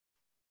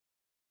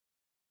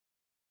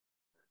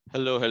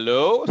Hello,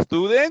 hello,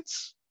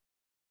 students.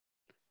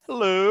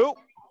 Hello.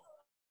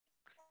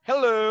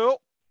 Hello.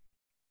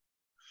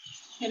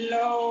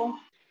 Hello.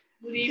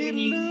 Good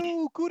evening.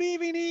 Hello, good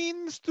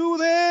evening,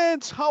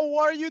 students. How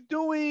are you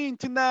doing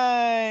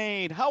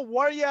tonight? How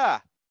are ya?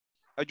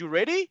 Are you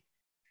ready?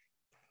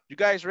 You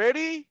guys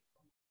ready?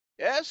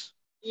 Yes?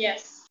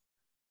 Yes.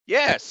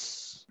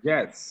 Yes.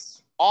 Yes.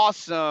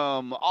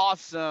 Awesome,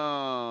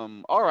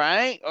 awesome. All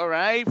right, all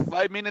right.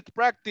 5-minute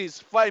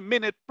practice,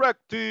 5-minute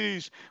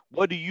practice.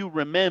 What do you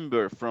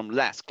remember from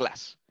last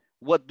class?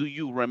 What do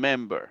you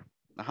remember?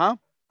 Uh-huh.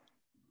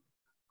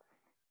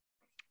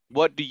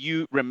 What do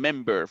you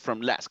remember from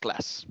last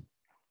class?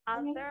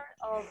 Answer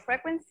of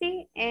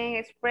frequency and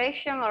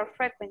expression of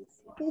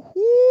frequency.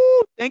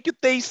 Thank you,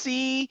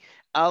 Daisy.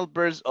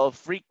 Albers of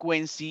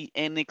frequency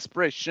and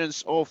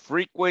expressions of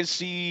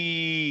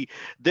frequency.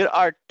 There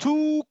are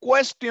two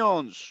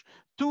questions,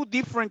 two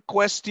different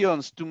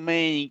questions to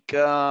make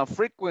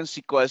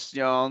frequency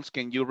questions.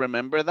 Can you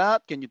remember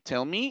that? Can you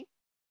tell me?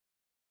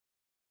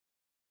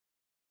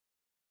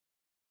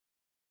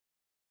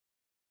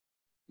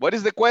 What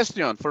is the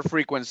question for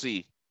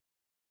frequency?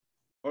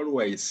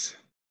 Always.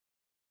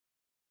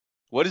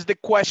 What is the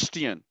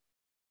question?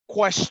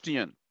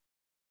 Question.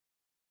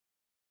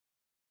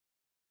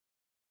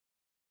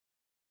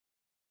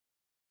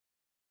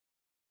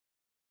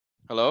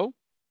 Hello?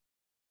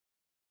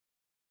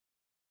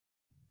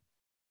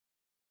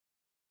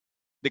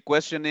 The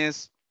question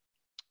is,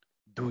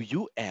 do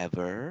you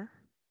ever?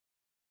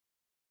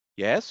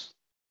 Yes?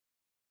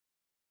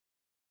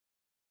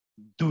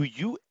 Do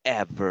you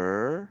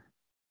ever?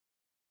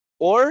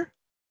 Or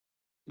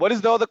what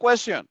is the other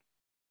question?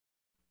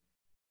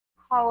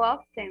 How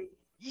often?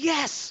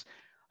 Yes.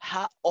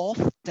 How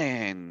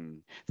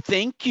often?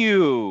 Thank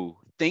you.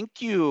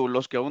 Thank you.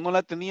 Los que aún no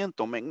la tenían,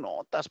 tomen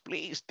notas,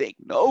 please. Take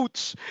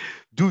notes.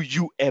 Do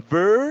you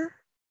ever?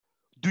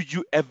 Do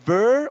you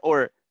ever?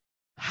 Or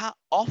how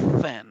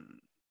often?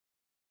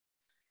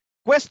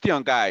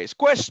 Question, guys.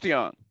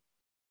 Question.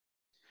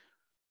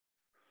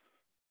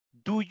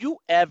 Do you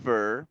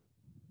ever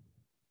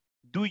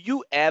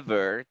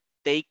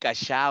take a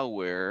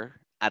shower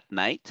at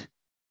night?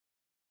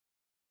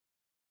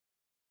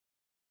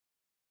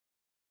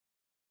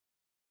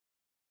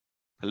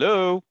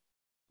 Hello?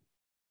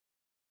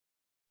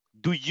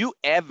 Do you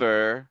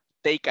ever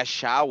take a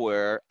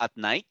shower at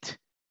night?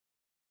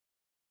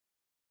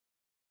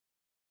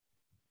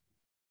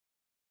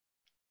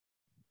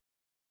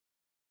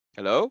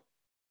 Hello?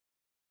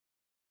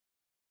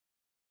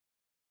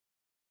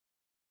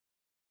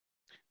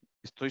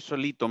 Estoy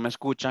solito, ¿me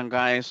escuchan,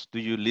 guys? Do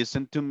you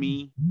listen to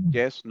me?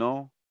 Yes,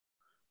 no,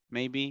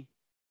 maybe?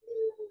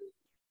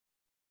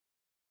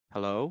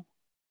 Hello?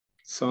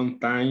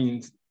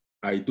 Sometimes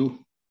I do.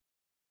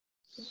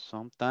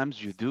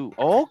 Sometimes you do.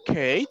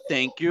 Okay,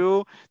 thank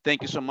you.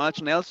 Thank you so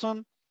much,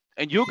 Nelson.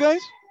 And you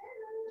guys?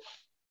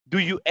 Do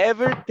you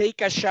ever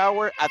take a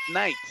shower at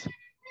night?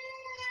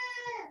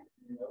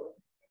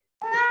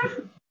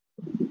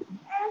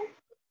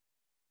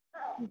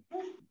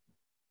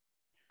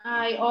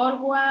 I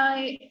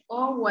always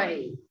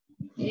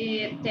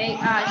take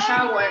a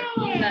shower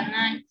in the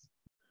night.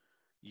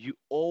 You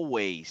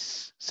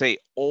always, say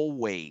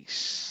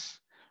always,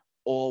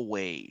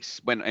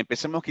 always. Bueno,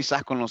 empecemos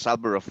quizás con los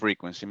adverb of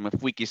frequency. Me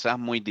fui quizás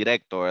muy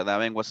directo, ¿verdad?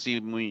 Vengo así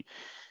muy,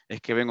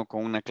 es que vengo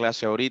con una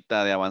clase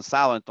ahorita de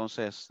avanzado,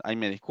 entonces, ahí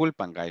me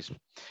disculpan, guys.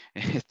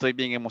 Estoy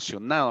bien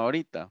emocionado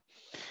ahorita.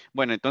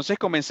 Bueno, entonces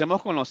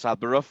comencemos con los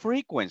adverb of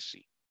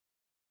frequency.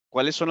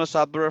 ¿Cuáles son los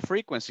adverb of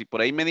frequency?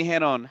 Por ahí me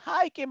dijeron,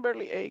 hi,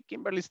 Kimberly, hey,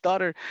 Kimberly's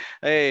daughter.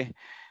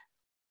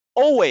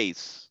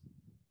 Always.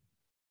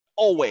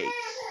 Always.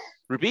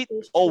 Repeat,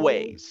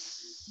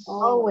 always.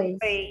 Always.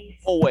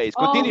 Always.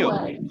 Continue.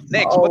 Always.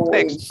 Next, what's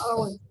next?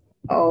 Always.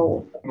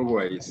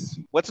 Always.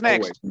 What's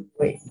next?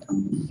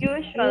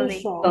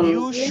 Usually.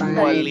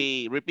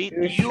 Usually. Repeat,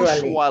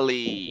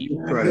 usually.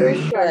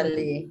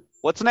 Usually.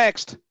 What's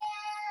next?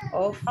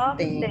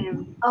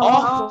 Often.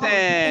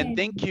 Often.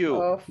 Thank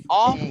you. Often.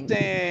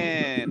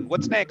 Often.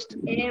 What's next?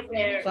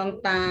 Ever.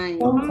 Sometimes.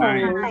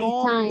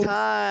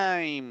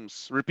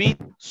 Sometimes. Repeat,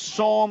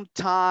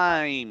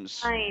 sometimes.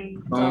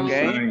 Time.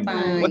 Okay.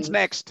 Sometimes. What's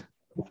next?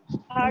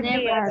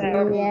 Hardly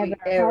Hardly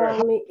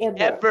ever.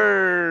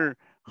 Ever.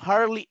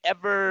 Hardly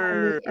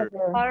ever.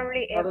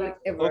 Hardly ever.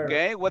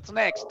 Okay. What's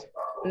next?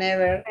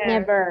 Never.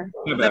 Never.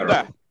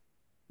 Never.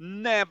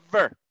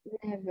 Never.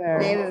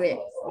 Never.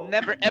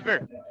 Never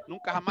ever.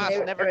 Nunca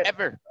jamás. Never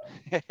ever.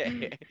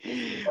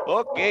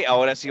 Ok,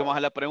 ahora sí vamos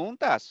a las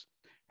preguntas.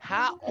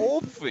 How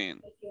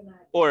often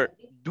or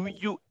do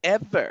you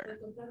ever?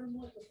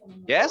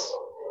 Yes?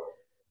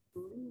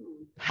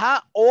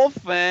 How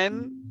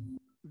often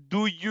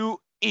do you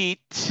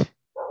eat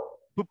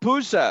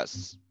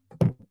pupusas?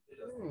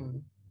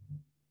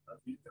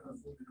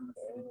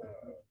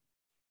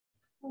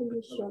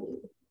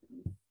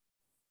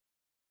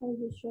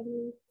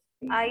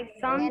 I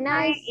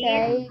sometimes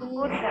eat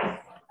pupusas.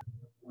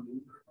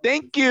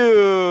 Thank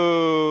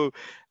you.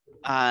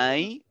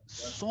 I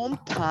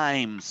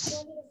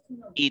sometimes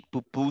eat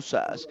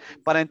pupusas.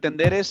 Para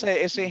entender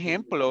ese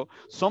ejemplo,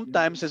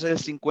 sometimes es el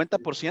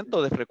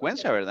 50% de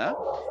frecuencia, ¿verdad?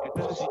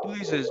 Entonces, si tú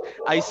dices,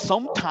 I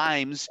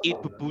sometimes eat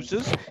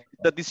pupusas,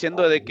 estás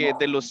diciendo de que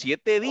de los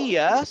 7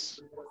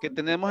 días que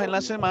tenemos en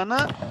la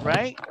semana,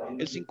 right?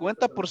 El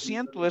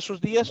 50% de esos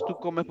días tú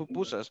comes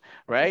pupusas,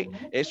 right?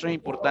 Eso es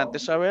importante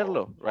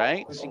saberlo,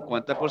 right?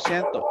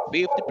 50%,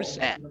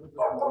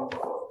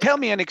 50%. Tell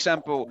me an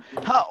example.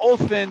 How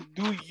often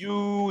do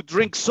you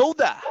drink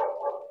soda?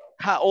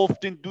 How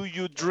often do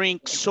you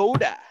drink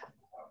soda?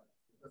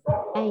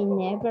 I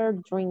never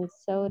drink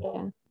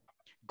soda.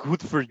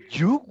 Good for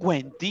you,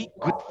 Wendy.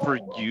 Good for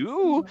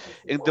you.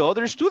 And the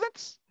other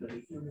students?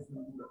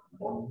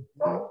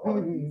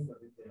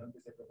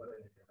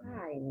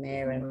 I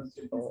never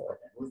saw.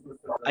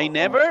 I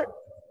never.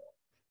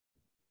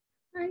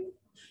 I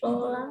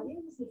saw.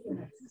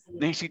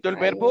 Necesito el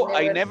verbo.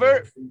 I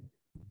never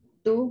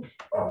Do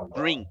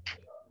drink.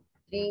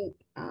 drink.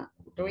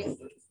 Drink.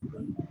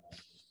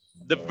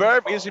 The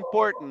verb is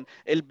important.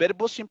 El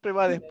verbo siempre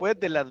va después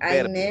del I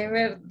adverbio.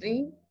 never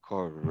drink.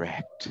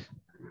 Correct.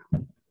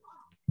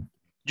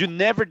 You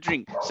never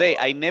drink. Say,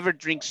 I never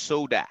drink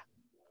soda.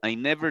 I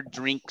never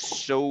drink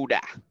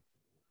soda.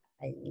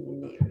 I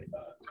never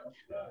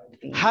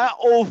drink. How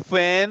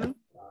often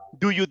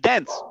do you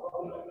dance?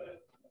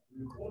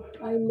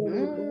 I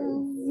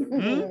never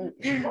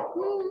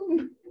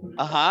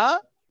Uh-huh.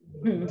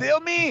 Tell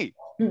me.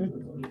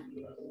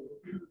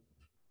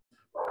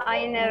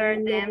 I never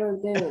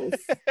dance. dance.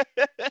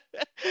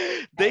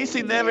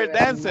 Daisy never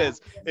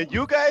dances. And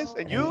you guys?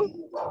 And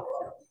you?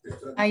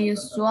 I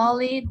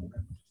usually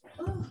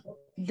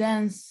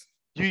dance.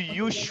 You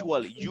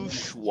usually.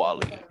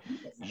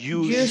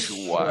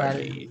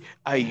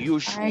 I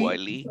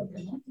usually.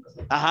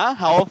 Uh-huh.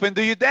 How often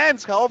do you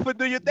dance? How often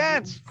do you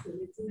dance?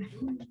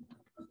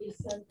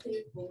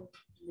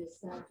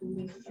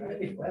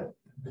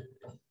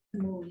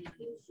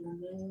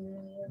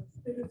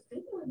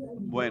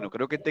 Bueno,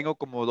 creo que tengo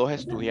como 2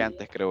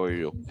 estudiantes, creo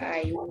yo.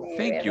 I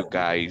Thank you, never.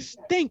 guys.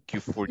 Thank you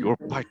for your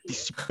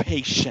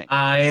participation.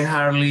 I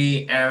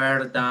hardly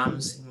ever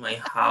dance in my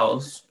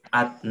house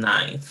at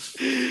night.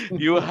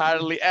 You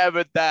hardly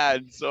ever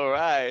dance, all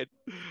right.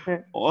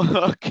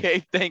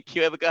 Okay, thank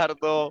you,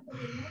 Edgardo.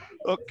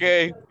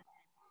 Okay.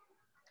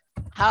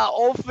 How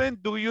often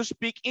do you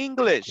speak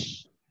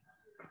English?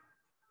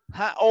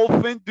 How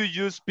often do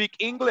you speak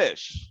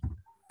English?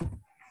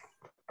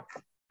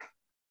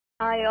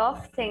 I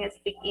often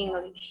speak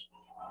English.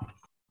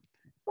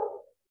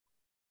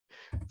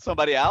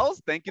 Somebody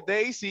else? Thank you,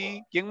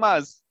 Daisy. ¿Quién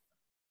más?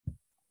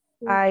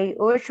 I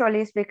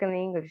usually speak in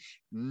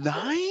English.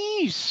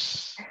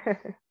 Nice.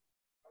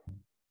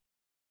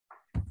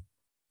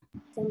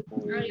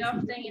 I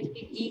often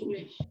speak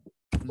English.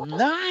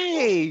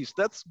 Nice.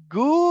 That's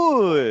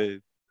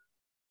good.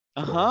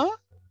 Uh-huh.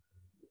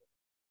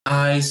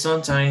 I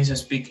sometimes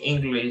speak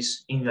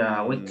English in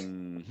the week.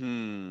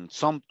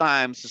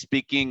 Sometimes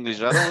speak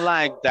English. I don't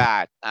like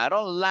that. I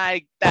don't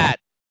like that.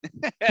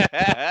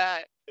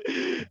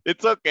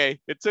 It's okay.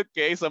 It's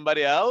okay.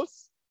 Somebody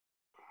else?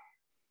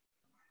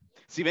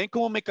 Si ven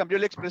cómo me cambió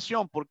la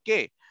expresión, ¿por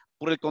qué?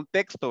 Por el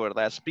contexto,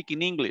 ¿verdad?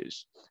 Speaking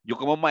English. Yo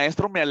como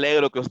maestro me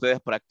alegro que ustedes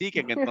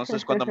practiquen.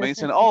 Entonces, cuando me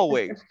dicen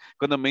always,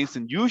 cuando me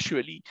dicen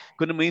usually,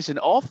 cuando me dicen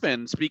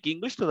often speak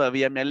English,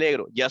 todavía me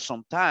alegro. Ya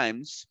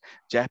sometimes,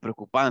 ya es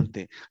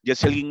preocupante. Ya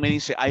si alguien me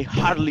dice, I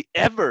hardly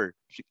ever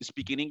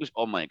speak in English,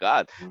 oh my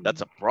God,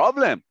 that's a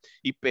problem.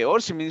 Y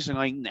peor si me dicen,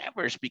 I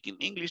never speak in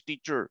English,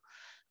 teacher.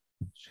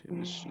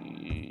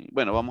 Sí.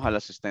 Bueno, vamos a la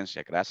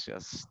asistencia.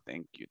 Gracias.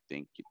 Thank you,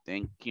 thank you,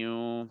 thank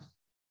you.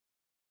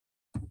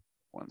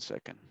 1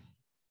 second.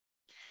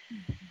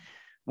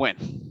 Bueno.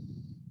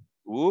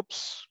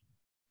 Ups.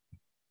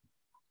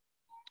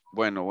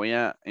 Bueno, voy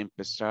a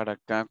empezar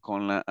acá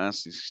con la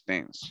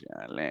asistencia.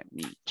 Let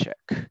me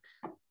check.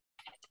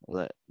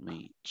 Let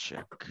me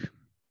check.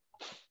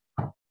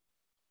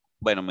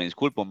 Bueno, me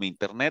disculpo, mi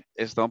internet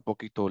está un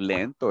poquito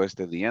lento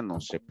este día,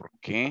 no sé por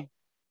qué.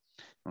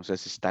 No sé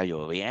si está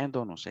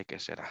lloviendo, no sé qué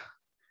será.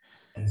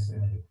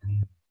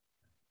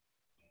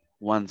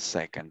 1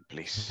 second,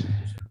 please.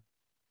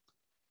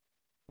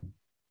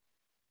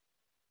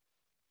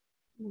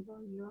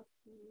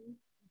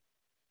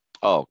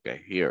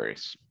 Okay, here it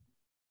is.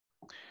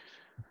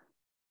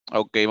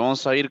 Ok,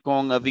 vamos a ir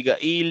con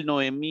Abigail,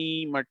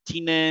 Noemí,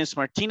 Martínez.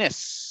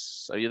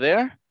 Martínez, are you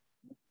there?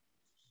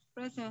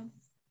 Present.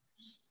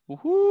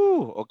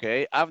 Ok,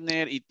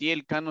 Abner,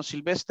 Itiel, Cano,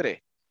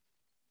 Silvestre.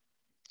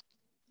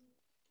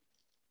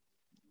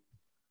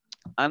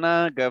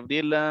 Ana,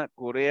 Gabriela,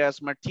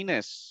 Correas,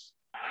 Martínez.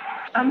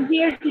 I'm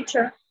here,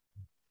 teacher.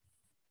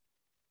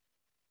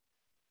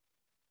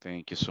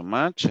 Thank you so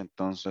much.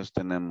 Entonces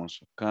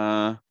tenemos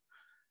acá.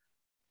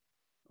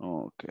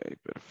 Ok,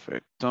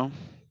 perfecto.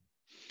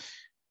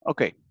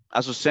 Ok,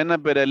 Azucena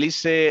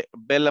Beralice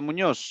Bella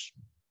Muñoz.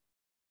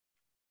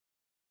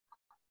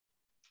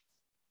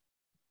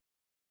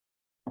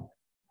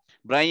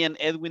 Brian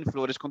Edwin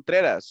Flores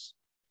Contreras.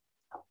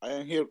 I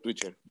am here,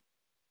 teacher.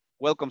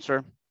 Welcome,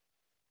 sir.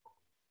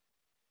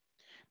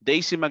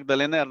 Daisy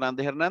Magdalena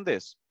Hernández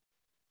Hernández.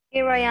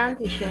 Here I am,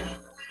 teacher.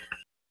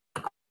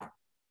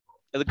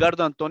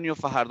 Edgardo Antonio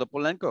Fajardo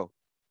Polanco.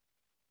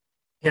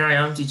 Here I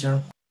am,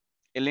 teacher.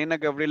 Elena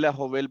Gabriela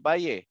Jovel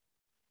Valle.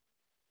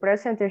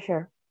 Present,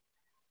 teacher.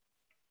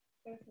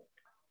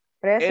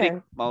 Eric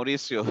Present.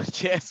 Mauricio.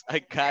 Yes, I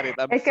got it.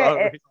 I'm Es que,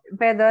 sorry.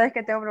 perdón, es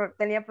que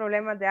tenía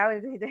problemas de audio,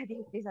 entonces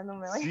quizás no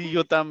me oye. Sí,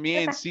 yo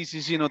también. Sí,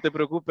 sí, sí, no te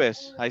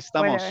preocupes. Ahí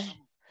Bueno, estamos.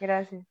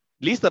 gracias.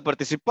 Lista a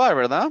participar,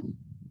 ¿verdad?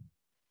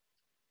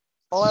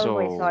 Always,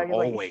 So,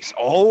 always.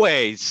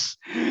 always.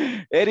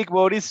 Eric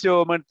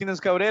Mauricio Martínez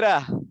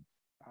Cabrera.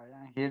 I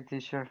am here,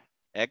 teacher.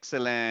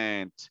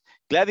 Excellent.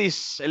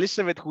 Gladys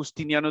Elizabeth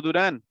Justiniano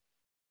Durán.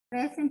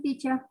 Present,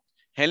 teacher.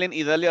 Helen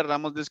Idalia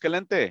Ramos de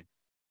Escalante.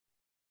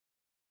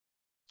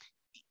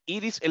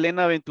 Iris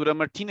Elena Ventura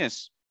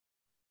Martínez.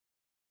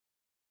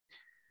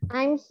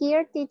 I'm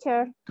here,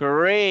 teacher.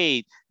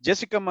 Great.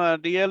 Jessica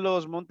María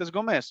Los Montes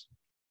Gómez.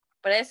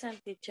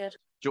 Present, teacher.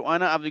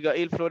 Joana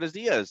Abigail Flores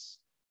Díaz.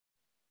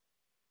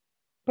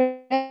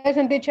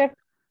 Present, teacher.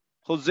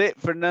 José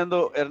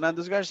Fernando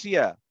Hernández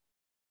García.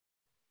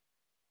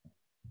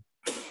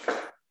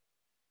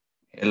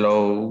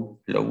 Hello,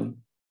 hello.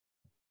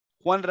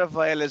 Juan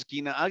Rafael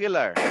Esquina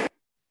Aguilar.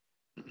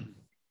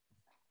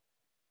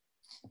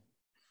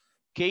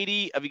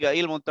 Katie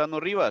Abigail Montano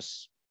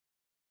Rivas.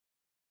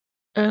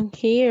 I'm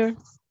here.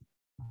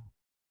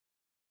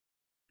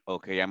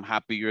 Okay, I'm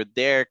happy you're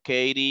there,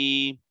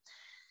 Katie.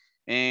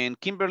 And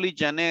Kimberly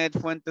Janet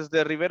Fuentes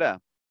de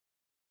Rivera.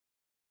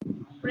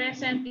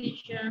 Present,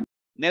 teacher.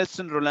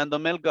 Nelson Rolando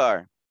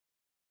Melgar.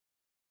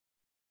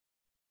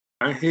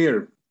 I'm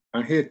here.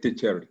 I'm here,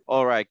 teacher.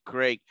 All right,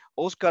 great.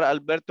 Oscar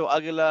Alberto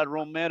Aguilar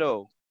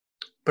Romero.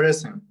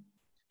 Present.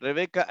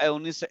 Rebecca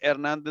Eunice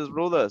Hernández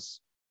Rodas.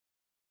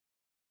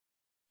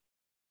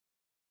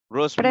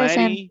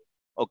 Rosemary.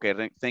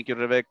 Okay, thank you,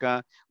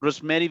 Rebecca.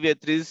 Rosemary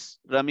Beatriz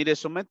Ramírez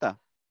Someta.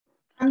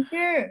 I'm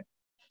here.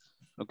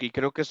 Ok,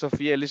 creo que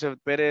Sofía Elizabeth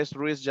Pérez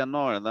Ruiz ya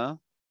no, ¿verdad?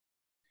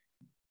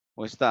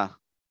 ¿O está?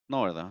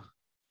 No, ¿verdad?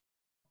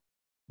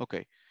 Ok.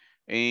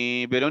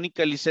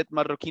 Verónica Lisette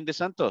Marroquín de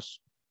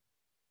Santos.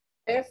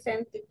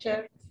 Present,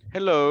 teacher.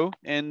 Hello.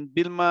 And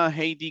Vilma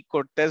Heidi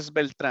Cortés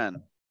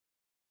Beltrán.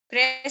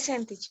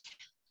 Present, teacher.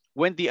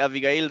 Wendy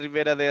Abigail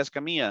Rivera de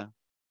Escamilla.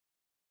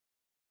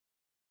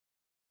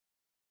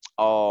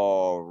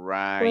 All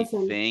right.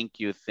 Present. Thank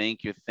you,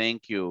 thank you,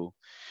 thank you.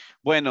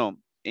 Bueno,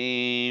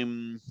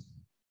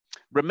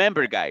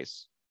 remember,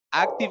 guys,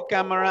 active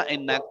camera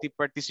and active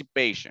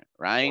participation,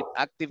 right?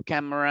 Active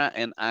camera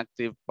and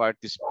active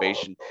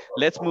participation.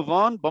 Let's move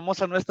on.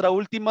 Vamos a nuestra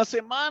última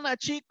semana,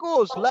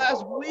 chicos.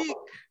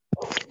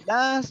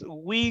 Last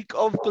week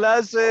of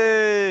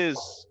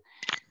classes.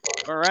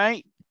 All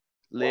right.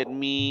 Let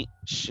me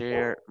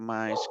share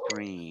my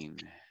screen.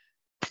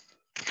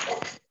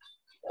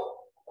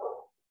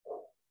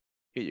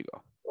 Here you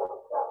go.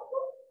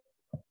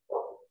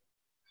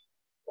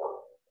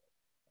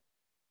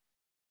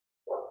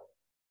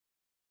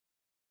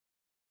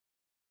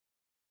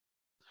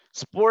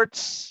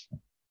 Sports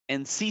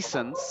and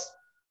seasons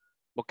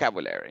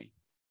vocabulary.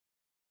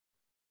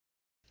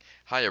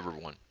 Hi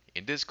everyone.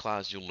 In this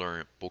class you'll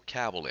learn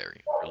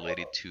vocabulary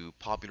related to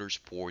popular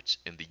sports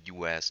in the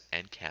US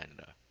and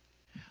Canada.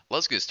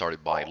 Let's get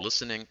started by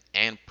listening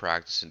and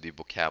practicing the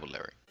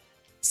vocabulary.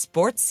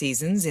 Sports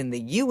seasons in the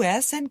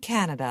US and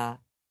Canada.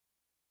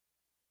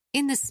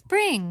 In the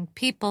spring,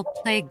 people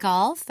play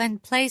golf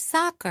and play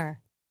soccer.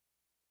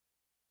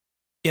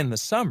 In the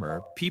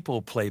summer,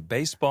 people play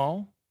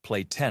baseball,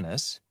 play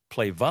tennis,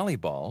 play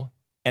volleyball,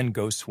 and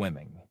go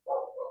swimming.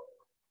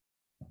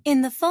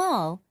 In the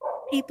fall,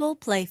 people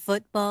play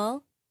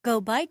football, go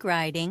bike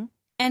riding,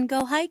 and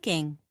go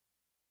hiking.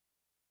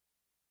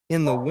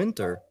 In the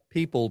winter,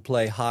 people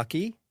play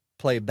hockey,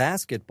 play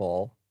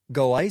basketball,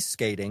 go ice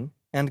skating,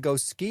 and go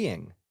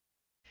skiing.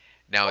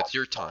 Now it's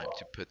your time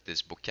to put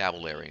this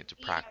vocabulary into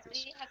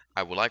practice.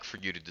 I would like for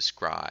you to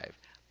describe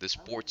the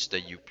sports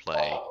that you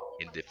play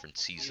in different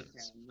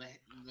seasons.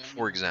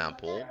 For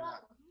example,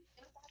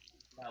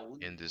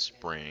 in the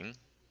spring,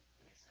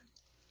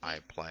 I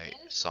play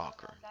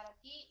soccer.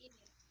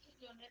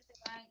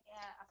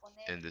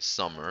 In the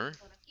summer,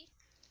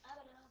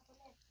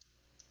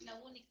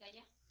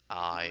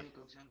 I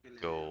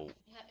go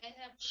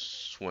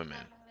swimming.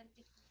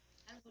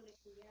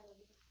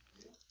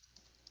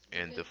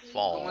 In the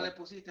fall,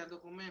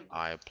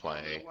 I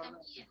play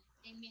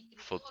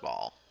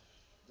football.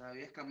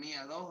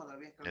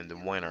 In the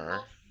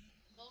winter,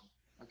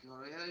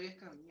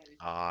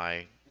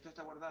 I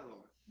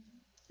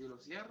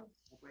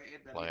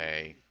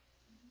play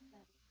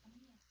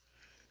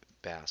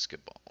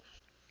basketball.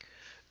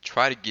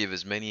 Try to give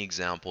as many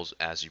examples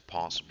as you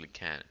possibly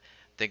can.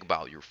 Think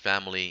about your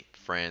family,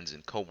 friends,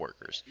 and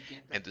coworkers,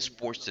 and the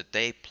sports that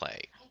they play.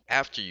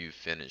 After you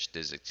finish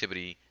this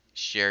activity,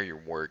 share your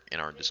work in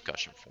our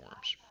discussion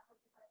forums.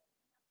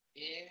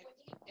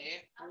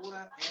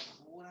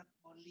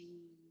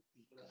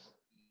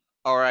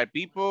 All right,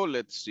 people,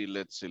 let's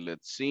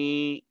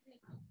see.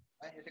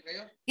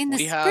 In the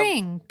We have-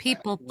 spring,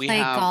 people We play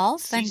have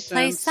golf and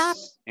play soccer.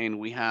 seasons and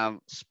we have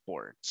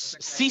sports.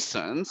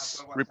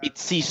 Seasons, repeat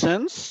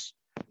seasons.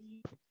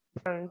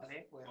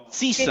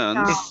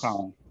 Seasons.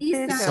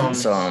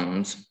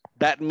 Seasons.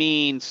 That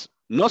means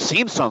no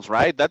Simpsons,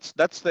 right? That's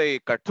the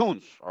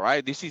cartoons, all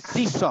right? This is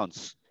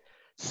seasons.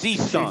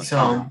 Seasons.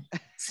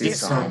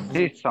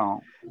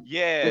 Season.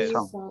 Yes.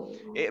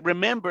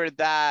 Remember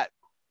that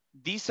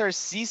these are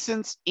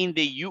seasons in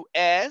the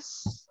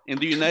US, in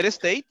the United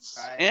States,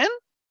 and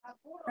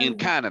in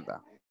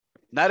Canada,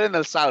 not in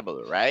El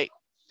Salvador, right?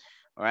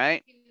 All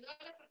right.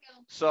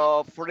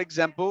 So, for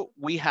example,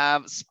 we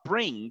have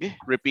spring.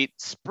 Repeat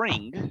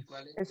spring.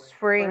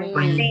 Spring.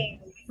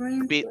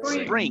 Repeat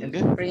spring.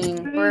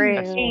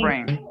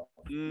 Spring.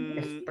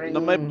 No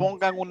me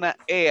pongan una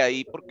E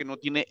ahí porque no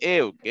tiene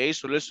E, ¿ok?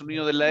 Solo el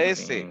sonido de la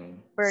S.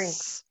 Spring.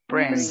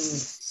 Spring.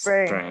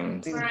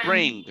 Spring.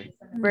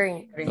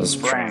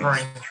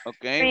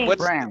 Okay.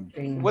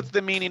 What's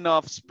the meaning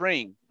of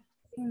spring?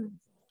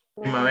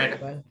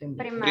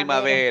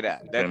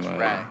 Primavera. That's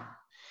right.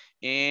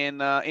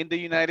 And in the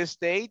United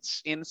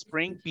States, in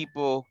spring,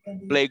 people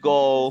play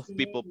golf,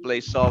 people play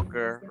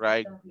soccer,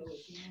 right?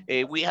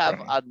 We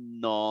have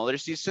another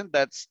season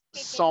that's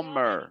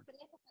summer.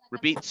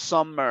 Repeat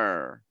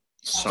summer.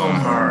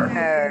 Summer.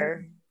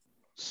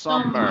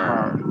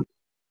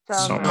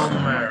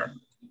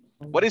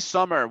 What is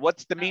summer?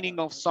 What's the meaning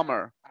of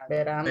summer?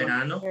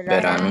 Verano.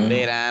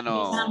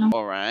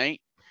 All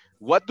right.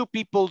 What do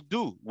people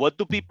do? What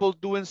do people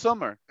do in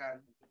summer?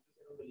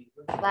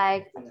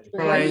 Like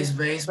Plays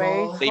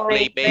baseball. They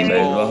play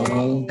baseball.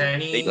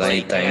 Tennis. They play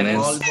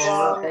tennis. They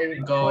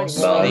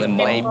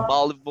play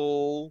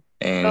volleyball.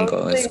 And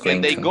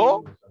they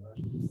go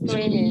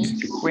Swimming.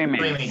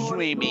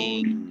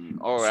 swimming.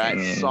 All right.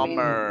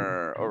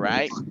 Summer. All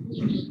right.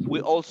 We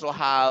also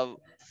have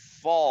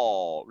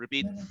fall.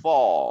 Repeat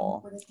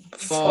fall.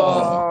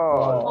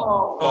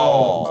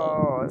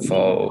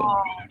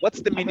 What's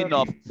the meaning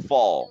of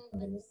fall?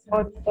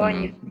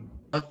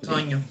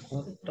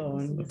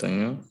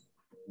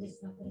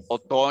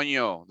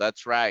 Otoño.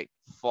 That's right.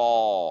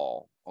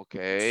 Fall.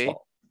 Okay.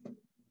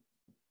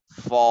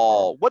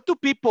 Fall. What do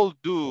people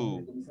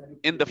do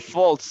in the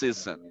fall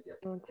season?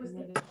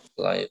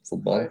 Play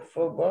football.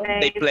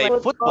 They play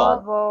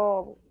football.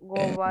 Go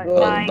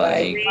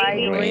bike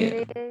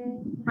riding.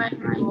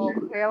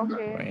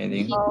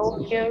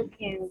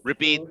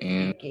 Repeat.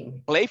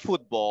 Play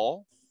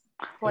football.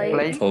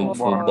 Play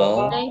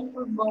Football.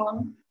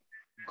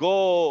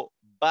 Go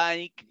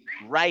bike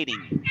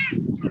riding.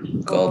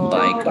 Go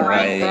bike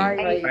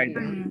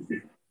riding.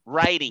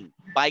 Riding.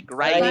 Bike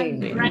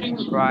riding.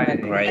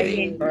 Riding.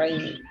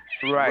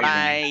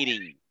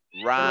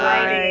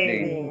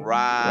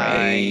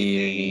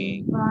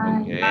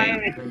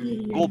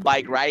 Okay. Go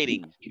bike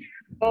riding.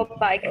 go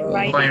bike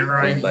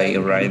riding. Bike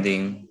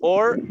riding.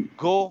 Or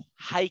go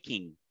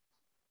hiking.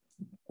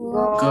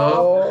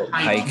 Go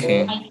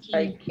hiking.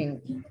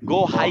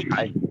 Go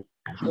hiking.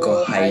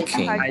 Go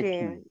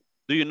hiking.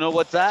 Do you know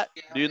what's that?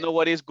 Do you know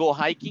what is go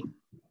hiking?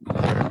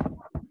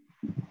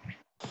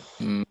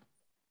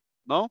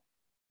 No?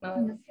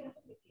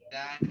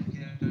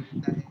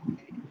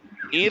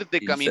 Ir de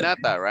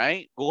caminata,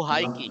 right? Go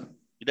hiking.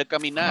 Ir de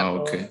caminar.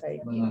 Okay.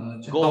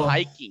 Go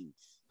hiking.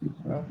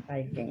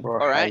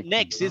 All right,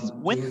 next is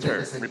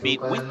winter.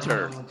 Repeat,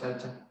 winter.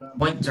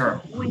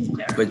 Winter.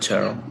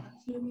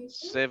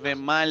 Se ve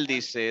mal,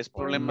 dice. Es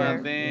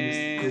problema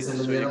de... Se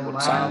oye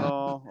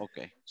cortado.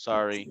 Okay,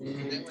 sorry.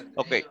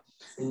 Okay.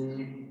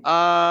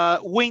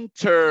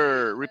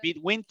 Winter.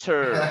 Repeat,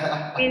 winter.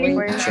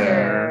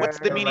 What's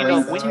the meaning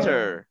of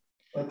winter?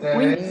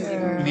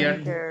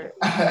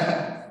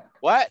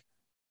 What?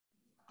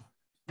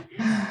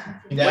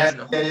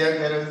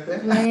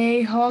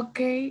 Play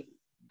hockey.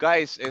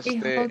 Guys,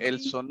 el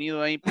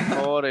sonido ahí, por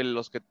favor,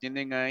 los que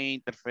tienen ahí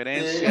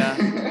interferencia.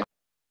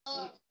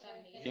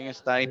 ¿Quién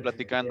está ahí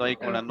platicando ahí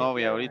con la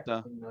novia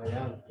ahorita?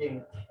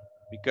 Be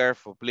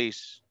careful,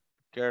 please.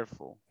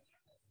 Careful.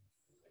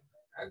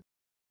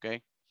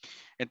 Okay.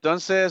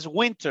 Entonces,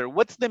 winter.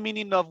 What's the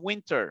meaning of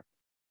winter?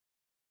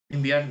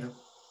 Invierno.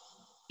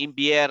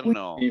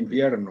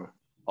 Invierno.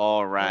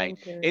 All right.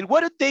 And what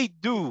do they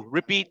do?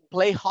 Repeat,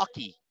 play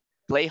hockey.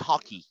 Play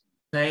hockey.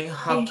 Play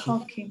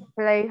hockey.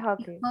 Play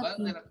hockey.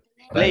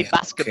 Play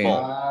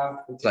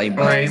basketball. Play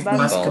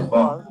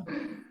basketball.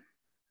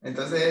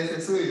 Entonces ese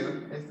es suyo,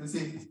 este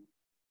sí.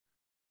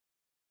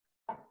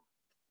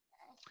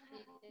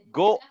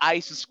 Go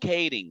ice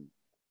skating.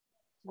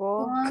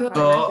 Go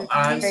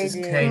ice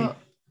skating.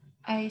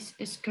 Ice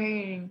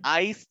skating.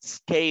 Ice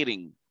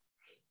skating.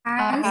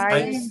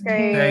 Ice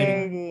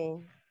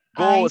skating.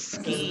 Go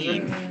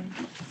skiing.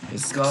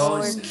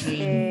 Go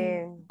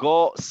skiing.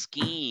 Go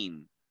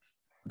skiing.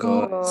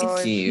 Go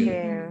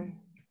skiing.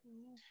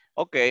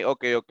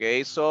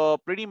 Okay. So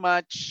pretty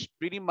much,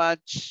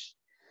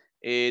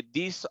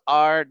 these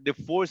are the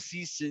 4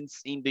 seasons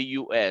in the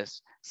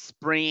U.S.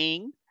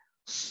 Spring,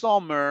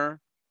 summer,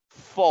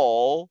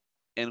 fall,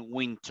 and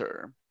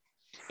winter.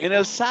 In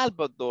El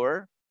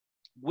Salvador,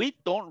 we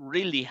don't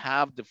really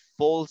have the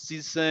fall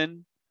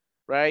season,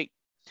 right?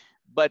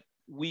 But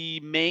we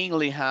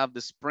mainly have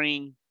the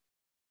spring,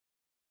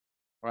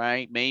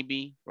 right?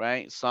 Maybe,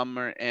 right?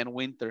 Summer and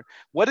winter.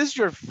 What is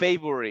your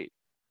favorite?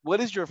 What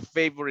is your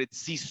favorite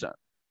season?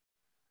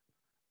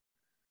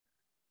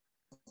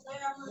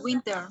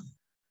 Winter.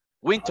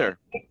 Winter.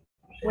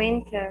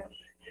 Winter.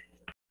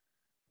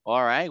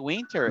 All right,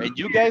 winter. And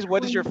you guys,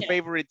 what is your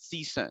favorite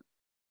season?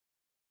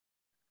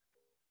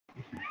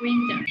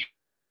 Winter.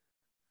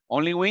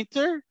 Only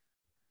winter?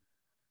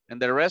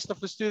 And the rest of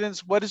the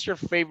students, what is your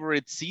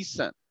favorite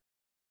season?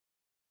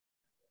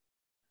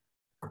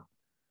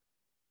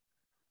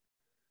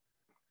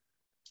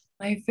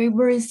 My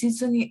favorite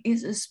season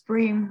is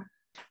spring.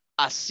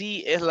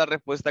 Así es la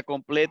respuesta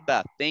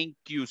completa. Thank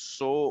you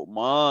so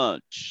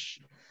much.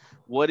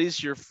 What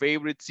is your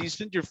favorite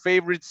season? Your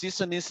favorite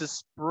season is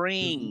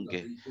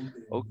spring.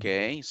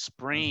 Okay,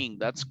 spring,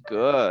 that's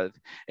good.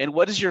 And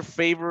what is your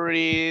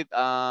favorite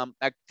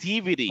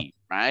activity,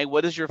 right?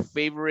 What is your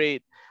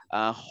favorite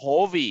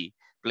hobby?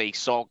 Play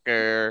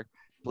soccer,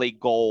 play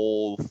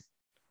golf,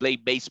 play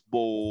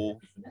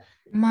baseball.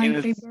 My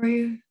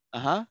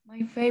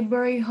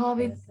favorite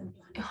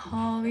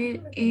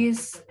hobby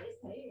is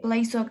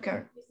play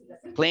soccer.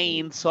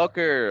 Playing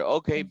soccer.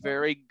 Okay,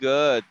 very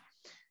good.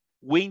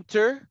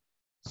 Winter,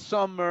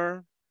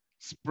 summer,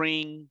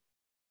 spring,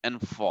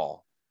 and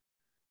fall.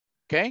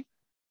 Okay?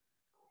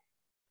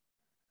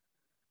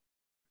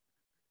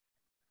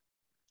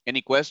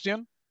 Any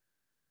question?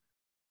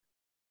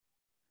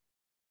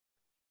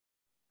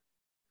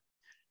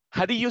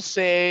 How do you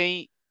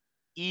say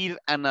ir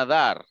a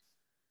nadar?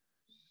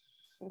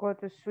 Go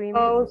to swim.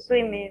 Go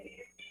swimming.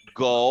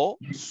 Go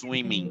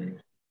swimming.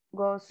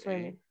 Go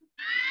swimming.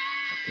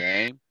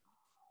 Okay.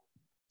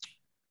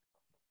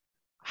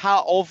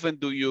 How often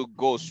do you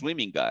go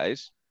swimming,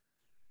 guys?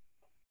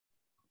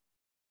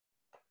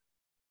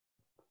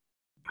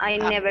 I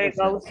never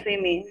go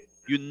swimming.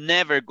 You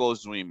never go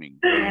swimming.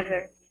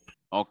 Never.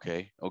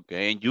 Okay,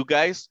 okay. And you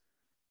guys?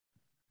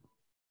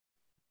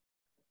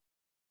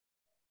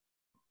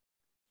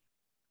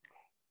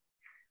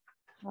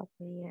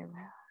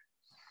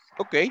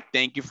 Okay,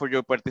 thank you for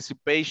your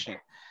participation.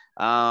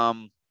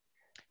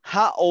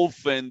 How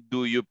often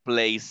do you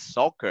play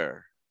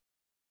soccer?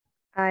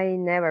 I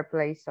never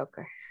play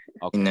soccer.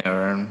 Okay.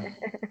 Never.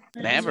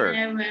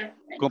 Never.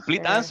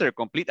 Complete answer,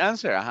 complete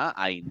answer.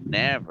 I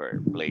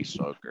never play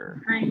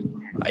soccer.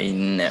 I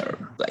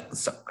never play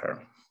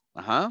soccer.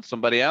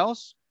 Somebody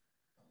else?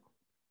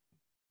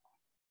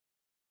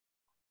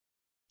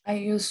 I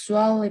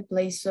usually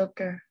play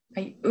soccer.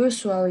 I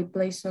usually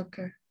play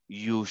soccer.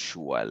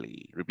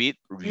 Usually. Repeat.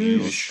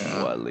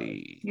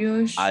 Usually.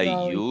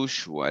 I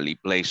usually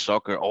play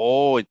soccer.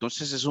 Oh,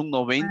 entonces es un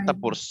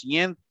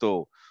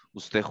 90%.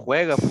 Usted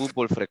juega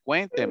fútbol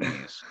frecuente,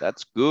 miss.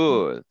 That's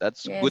good.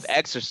 That's good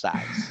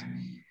exercise.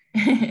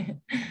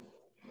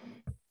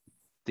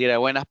 Tira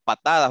buenas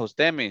patadas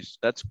usted, miss.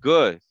 That's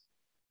good.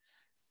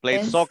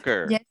 Play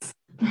soccer. Yes.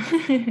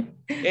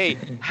 Hey,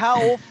 how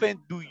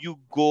often do you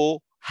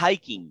go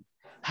hiking?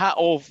 How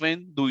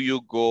often do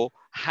you go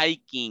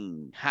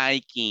hiking?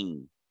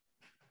 Hiking.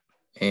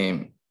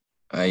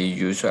 I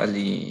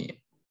usually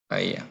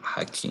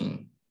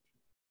hiking.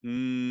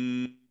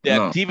 The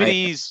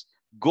activities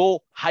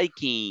go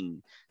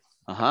hiking.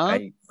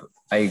 I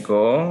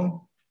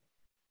go.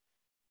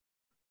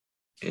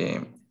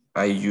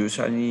 I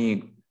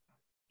usually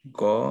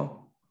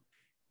go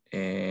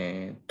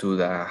to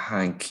the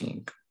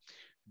hiking.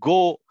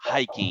 Go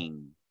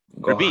hiking.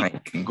 Go Repeat.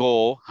 hiking.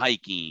 Go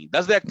hiking.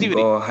 That's the activity.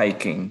 Go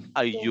hiking.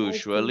 I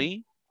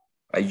usually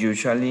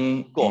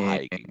go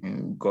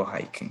hiking. Go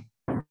hiking.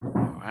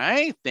 All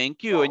right,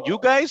 thank you. And you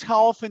guys,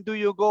 how often do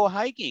you go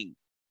hiking?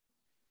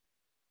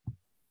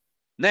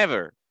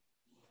 Never.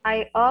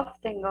 I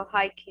often go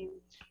hiking.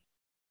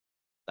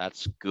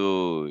 That's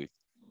good.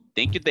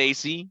 Thank you,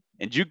 Daisy.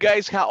 And you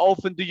guys, how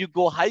often do you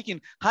go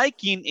hiking?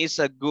 Hiking is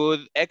a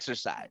good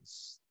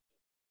exercise.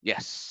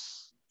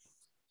 Yes.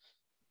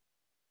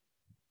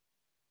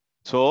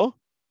 So,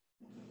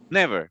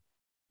 never.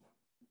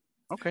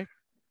 Okay.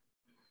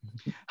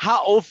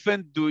 How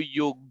often do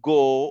you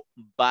go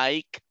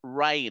bike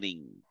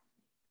riding?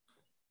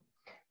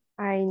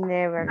 I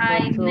never go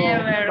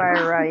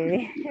bike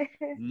riding.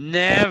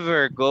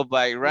 Never go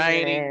bike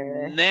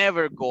riding.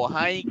 Never go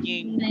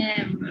hiking.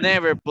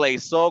 Never play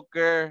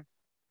soccer.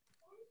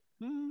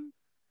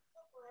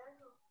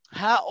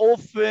 How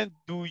often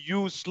do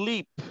you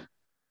sleep?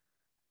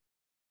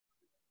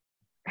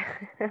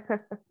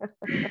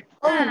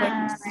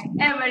 Always.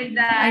 Every day.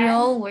 I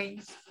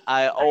always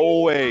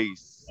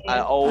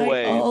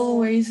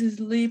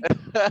sleep.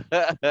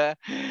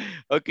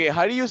 Okay,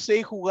 how do you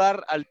say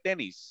jugar al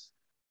tenis?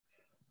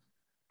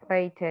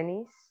 Play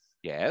tennis.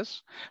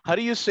 Yes. How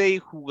do you say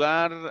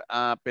jugar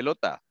a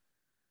pelota?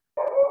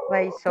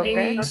 Play soccer.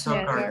 Play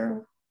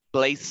soccer.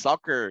 Play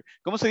soccer.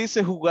 ¿Cómo se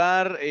dice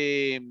jugar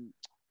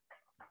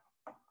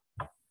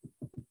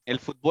el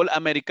fútbol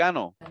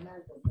americano?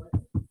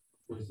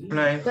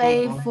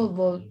 Play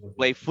football.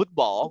 Play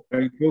football.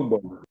 Play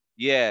football.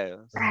 Yes.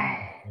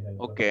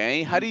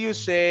 Okay. How do you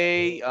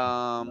say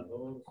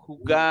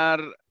jugar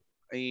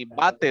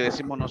bate,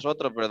 decimos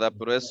nosotros, ¿verdad?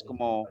 Pero es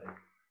como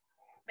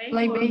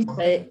Play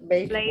baseball.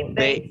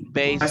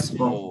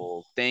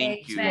 baseball.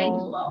 Thank you.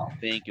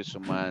 Thank you so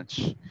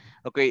much.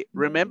 Okay,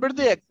 remember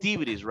the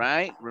activities,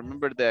 right?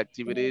 Remember the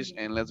activities,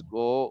 and let's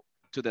go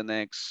to the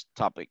next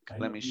topic.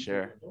 Let me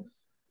share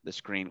the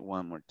screen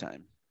one more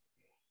time.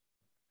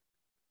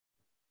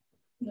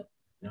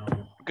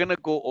 We're gonna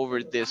go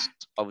over this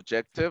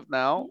objective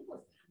now.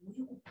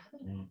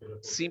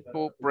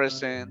 Simple,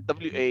 present,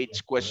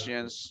 WH,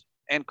 questions,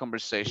 and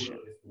conversation.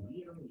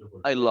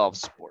 I love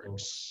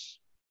sports.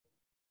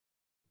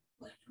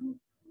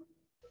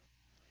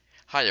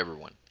 Hi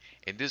everyone.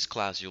 In this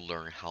class, you'll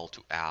learn how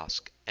to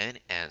ask and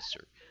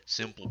answer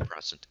simple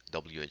present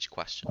WH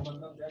questions.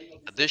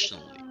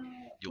 Additionally,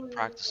 you'll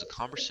practice a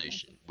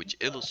conversation which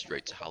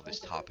illustrates how this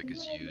topic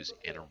is used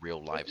in a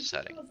real-life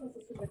setting.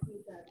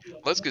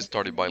 Let's get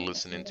started by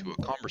listening to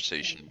a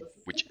conversation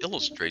which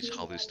illustrates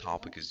how this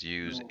topic is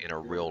used in a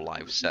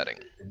real-life setting.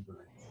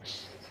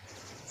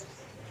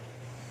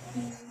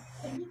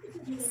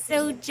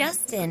 So,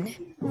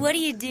 Justin, what do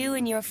you do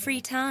in your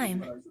free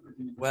time?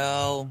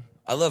 Well,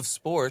 I love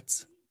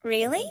sports.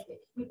 Really?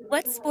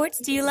 What sports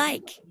do you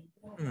like?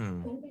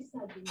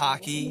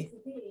 Hockey,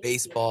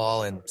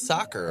 baseball, and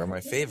soccer are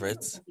my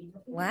favorites.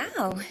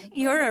 Wow,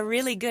 you're a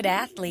really good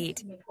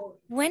athlete.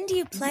 When do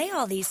you play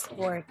all these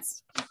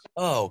sports?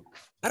 Oh,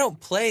 I don't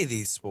play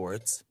these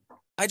sports.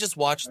 I just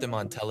watch them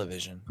on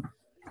television.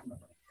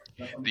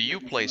 Do you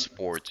play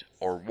sports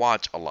or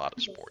watch a lot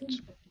of sports?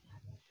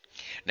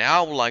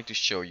 Now I would like to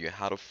show you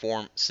how to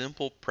form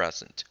simple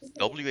present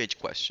WH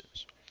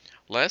questions.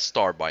 Let's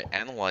start by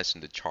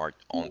analyzing the chart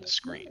on the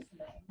screen.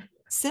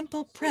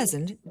 Simple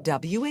present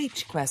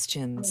WH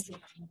questions.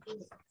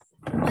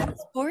 What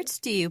sports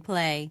do you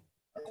play?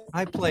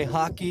 I play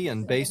hockey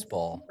and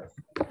baseball.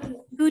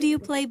 Who do you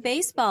play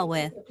baseball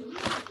with?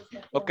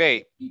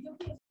 Okay,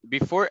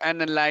 before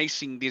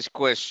analyzing these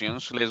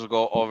questions, let's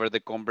go over the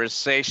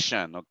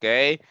conversation,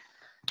 okay?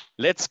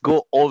 Let's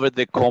go over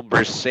the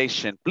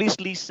conversation. Please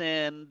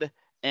listen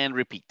and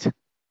repeat.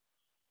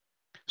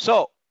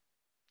 So,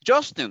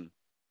 Justin,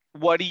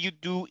 what do you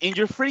do in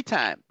your free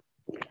time?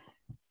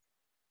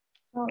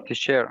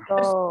 Teacher.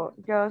 So,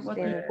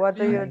 Justin, what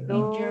do you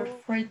do in your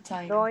free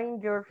time?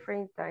 during your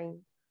free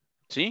time?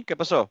 ¿Sí? ¿Qué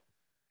pasó?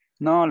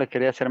 No, le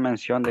quería hacer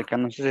mención de que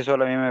no sé si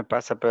solo a mí me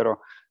pasa,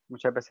 pero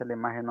muchas veces la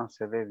imagen no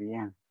se ve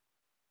bien.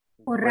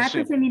 Por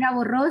rato se mira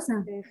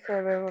borrosa. Sí,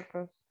 se ve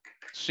borrosa.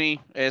 Sí,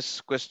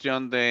 es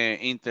cuestión de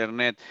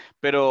internet,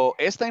 pero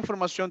esta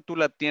información tú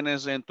la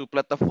tienes en tu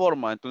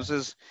plataforma,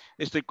 entonces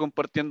estoy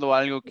compartiendo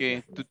algo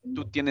que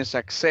tú tienes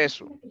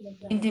acceso.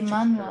 In the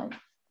manual.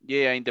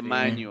 Yeah, in the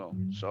manual.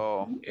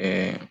 So,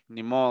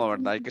 ni modo,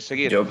 ¿verdad? Hay que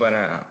seguir. Yo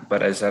para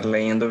estar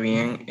leyendo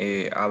bien,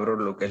 abro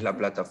lo que es la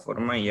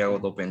plataforma y hago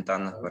dos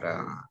ventanas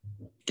para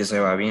que se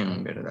va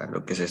bien, ¿verdad?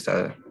 Lo que se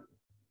está...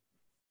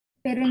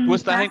 Pero en Tú mi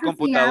estás caso, en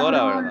computadora,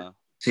 si abro, ¿verdad?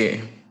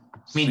 Sí.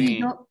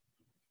 Sí.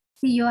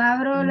 Si yo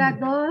abro las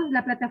dos,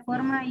 la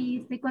plataforma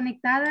y estoy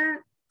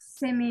conectada,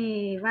 se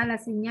me va la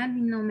señal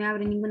y no me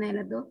abre ninguna de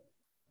las dos.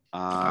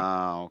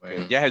 Ah, ok.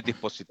 Ya es el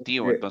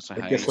dispositivo, entonces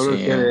Es ahí. que solo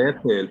Sí.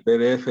 el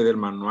PDF del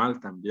manual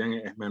también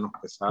es menos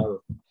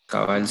pesado.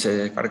 Cabal se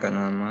descarga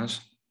nada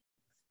más.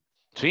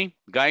 Sí,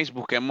 guys,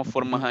 busquemos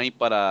formas ahí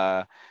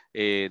para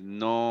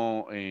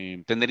no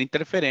tener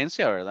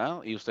interferencia,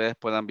 ¿verdad? Y ustedes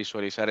puedan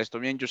visualizar esto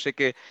bien. Yo sé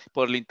que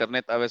por el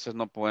internet a veces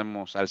no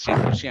podemos al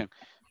 100%,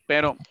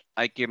 pero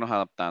hay que irnos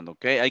adaptando,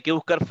 ¿ok? Hay que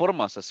buscar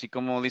formas, así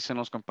como dicen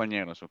los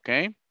compañeros, ¿ok?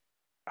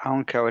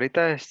 Aunque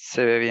ahorita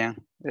se ve bien.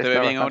 ¿Se ve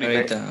bien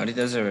ahorita?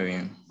 Ahorita se ve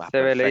bien. Va, Se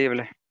ve perfecto.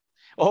 leíble.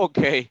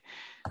 Okay,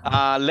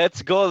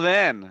 let's go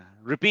then.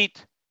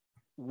 Repeat.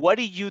 What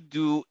do you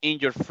do in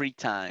your free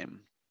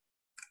time?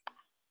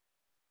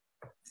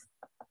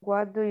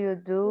 What do you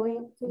do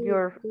in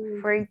your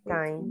free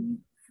time?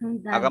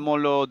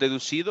 Hagámoslo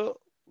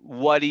deducido.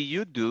 What do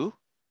you do?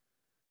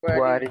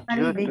 What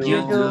did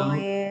you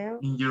do?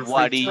 In your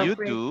What do free time? you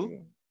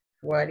do?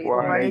 What did you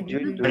What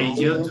do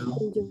you do?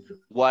 do?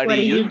 What do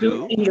you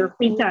do? in your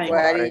free time?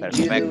 What did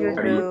you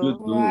Perfecto.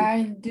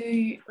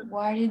 do?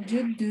 What did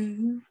you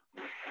do?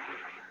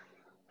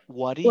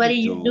 What do What do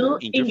you you do do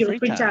in your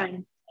free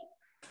time?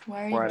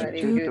 What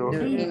did you do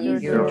In in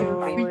your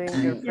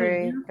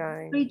free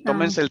time?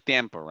 Tómense el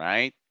tiempo,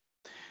 right?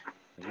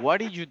 What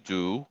do you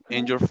do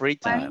in your free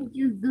time? What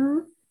you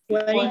do?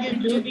 What do you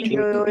do in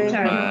your free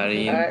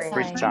time?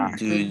 free time?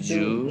 Do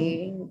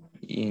you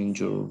in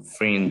your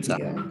free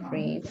time?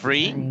 Free?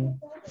 Free?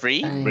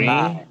 Free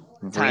Time.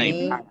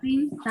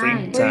 Free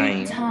time.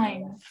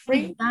 time.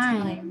 Free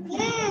time.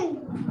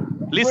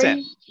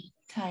 Listen.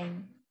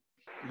 Time.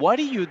 What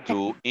do you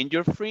do in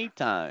your free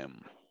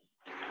time?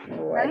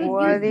 What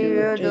do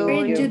you do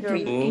in your Do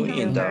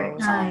free in the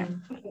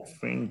time?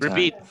 free time.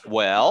 Repeat.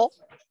 Well,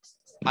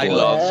 I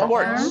love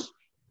sports.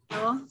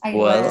 I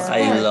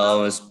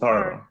love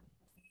sport.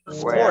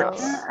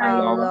 Sports. I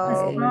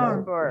love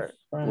sport.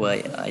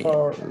 Well, I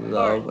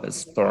love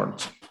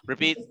sport.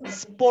 Repeat.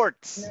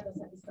 Sports.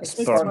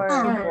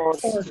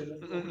 Sports.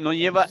 No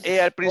lleva E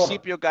al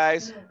principio,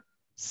 guys.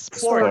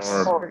 Sports.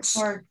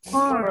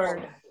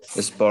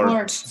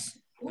 Sports.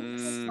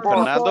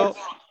 Fernando.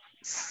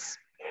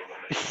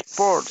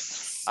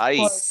 Sports.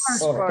 Ahí.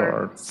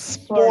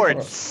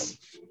 Sports.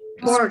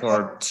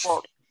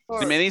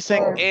 Si me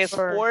dicen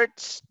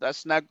sports,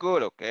 that's not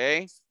good,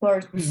 okay?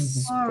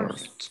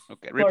 Sports.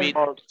 Okay, repeat.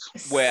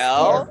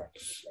 Well,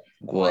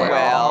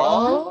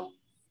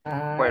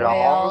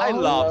 I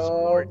love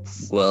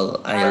sports.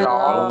 Well, I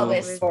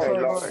love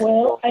sports.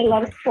 Well, I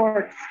love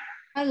sports.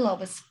 I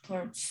love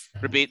sports.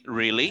 Repeat.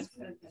 Really?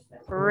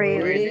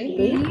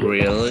 Really?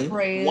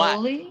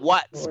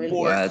 What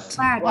sports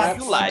What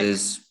do you like?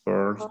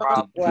 sport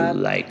do you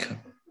like?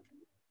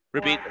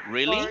 Repeat.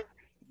 Really?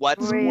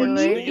 What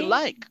sports do you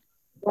like?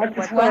 What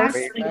sports do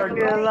you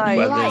like?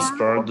 What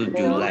sport do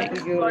you like?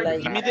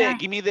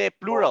 Give me the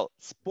plural.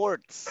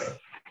 Sports.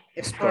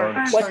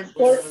 Sports. What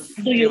sports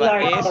do you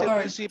Lleva like? S al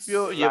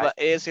principio, lleva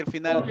S al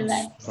final.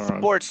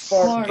 Sports.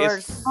 Sports.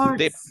 Es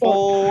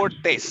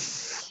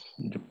deportes.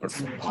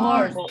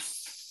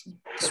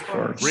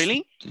 Sports.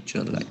 Really? Do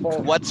you like?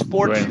 What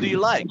sports do you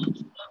like?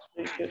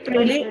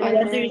 Really?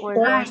 What do you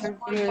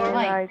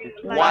like?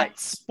 What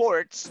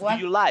sports do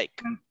you like?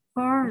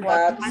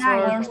 What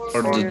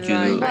sport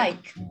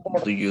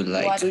do you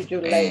like?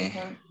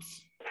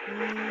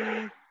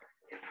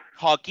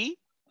 Hockey,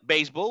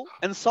 baseball,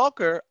 and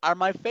soccer are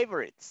my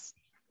favorites.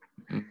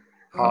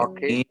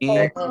 Hockey,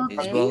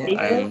 Baseball,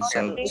 and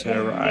soccer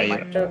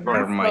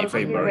are my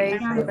favorite.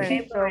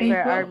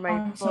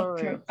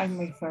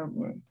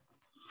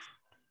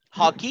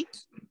 Hockey,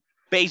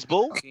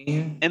 baseball,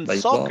 and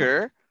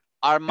soccer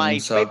are my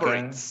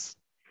favorites.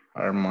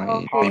 Are my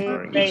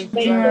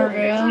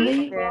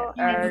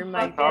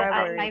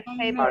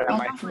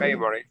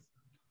favorite.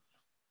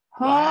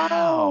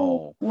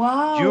 Wow.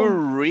 Wow. You're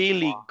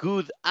really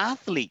good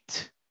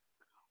athlete.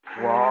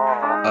 You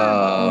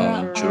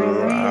are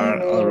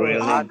a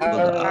really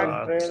good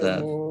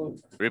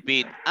athlete.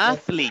 Repeat.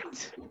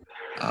 Athlete.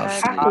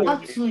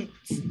 Athlete.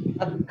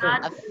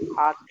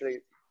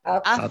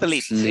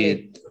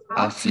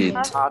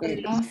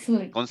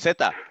 Con Z.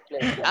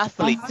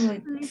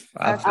 Athlete.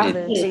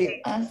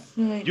 Athlete.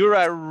 You're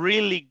a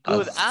really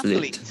good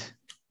athlete.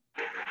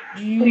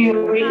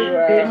 You really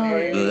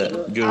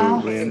You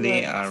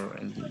really are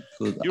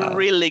good. You're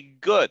really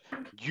good.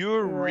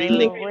 You're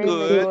really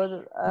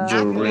good.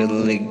 You're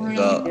really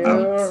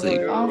good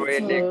athlete.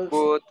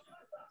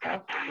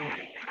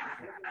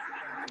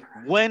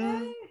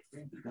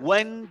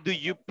 When do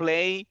you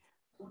play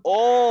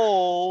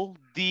all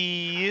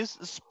these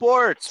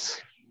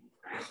sports?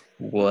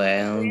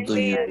 When do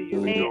you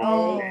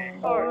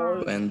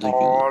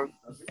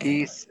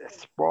these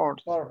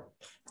sports?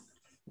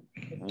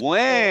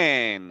 When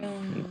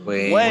do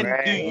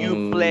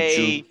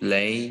you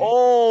play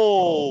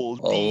all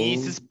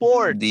these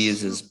sports?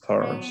 These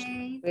sports.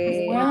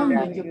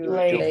 When do you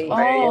play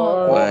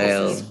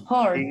Well,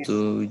 sports?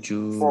 do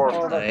you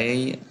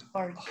play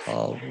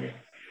all?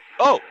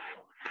 Oh,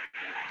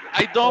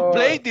 I don't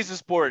play these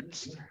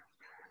sports.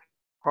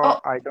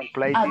 I don't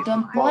play I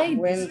don't play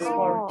this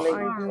sport.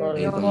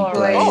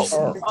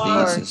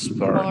 These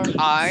sports.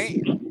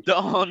 I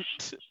don't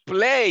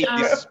play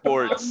these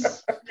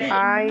sports.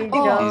 I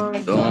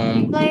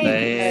Don't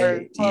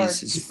play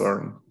this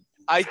sport.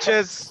 I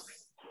just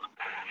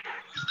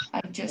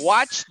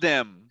watch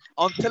them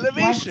on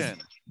television.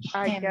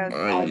 I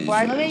just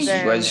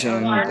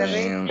Watching on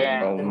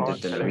the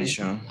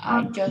television.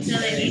 I just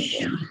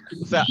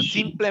O sea,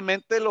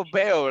 simplemente los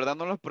veo, ¿verdad?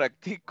 No los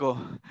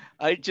practico.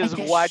 I just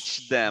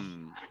watch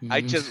them.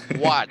 I just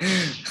watch.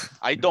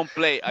 I don't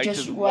play. I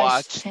just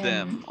watch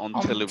them on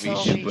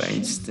television.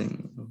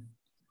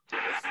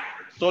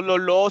 Solo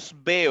los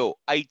veo.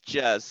 I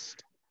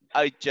just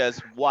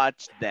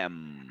watch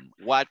them.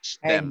 Watch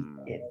them.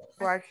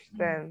 watch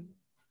them.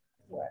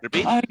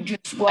 Repeat. I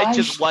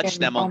just watch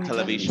them on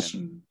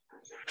television.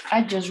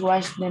 I just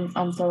watch them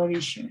on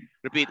television.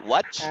 Repeat.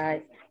 Watch.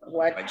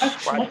 Watch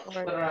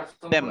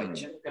Them.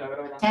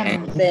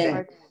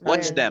 Them.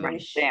 Watch them.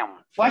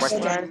 Watch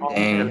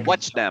them.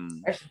 Watch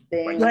them.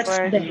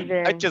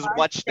 I just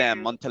watch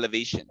them on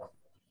television.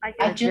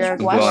 I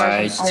just Watch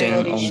watch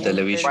them them on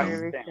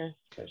television.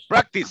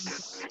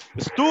 Practice.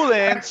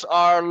 Students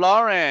are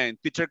Lauren.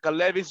 Teacher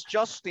Caleb is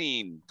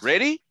Justin.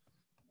 Ready?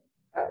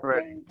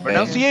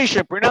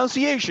 Pronunciation,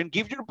 pronunciation.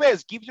 Give your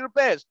best, give your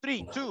best.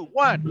 3, 2,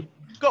 1,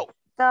 go.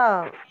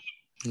 So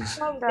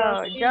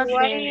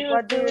Justin,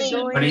 what do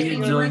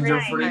you do in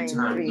your free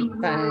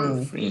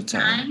time? Free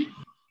time.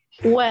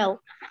 Well,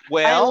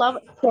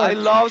 I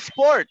love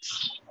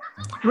sports.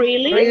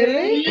 Really?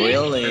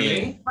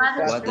 Really?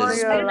 What do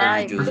you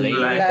like? do you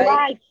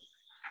like?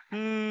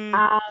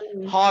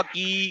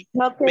 Hockey,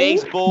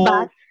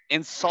 baseball,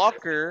 and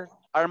soccer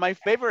are my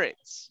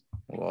favorites.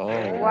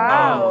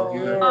 Wow.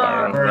 You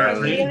are a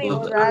really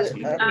good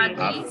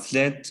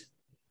athlete.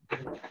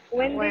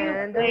 When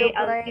do you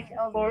play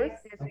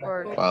sports?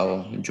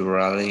 Wow, you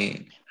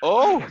really...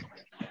 Oh,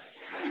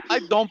 I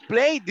don't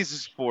play this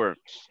sport.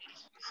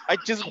 I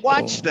just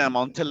watch them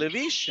on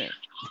television.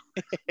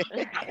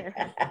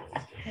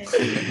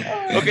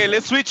 Okay,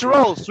 let's switch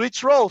roles.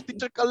 Switch roles.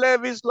 Teacher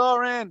Calevis,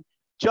 Lauren,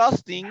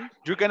 Justin.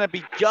 You're gonna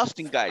be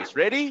Justin, guys.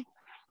 Ready?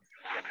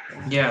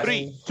 Yeah.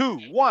 3, 2,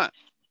 1.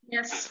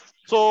 Yes.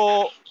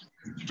 So,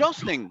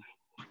 Justin,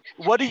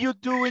 what do you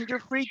do in your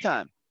free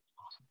time?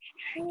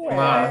 Low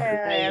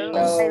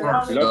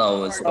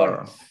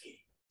score.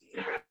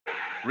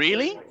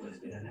 Really?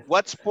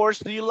 What sports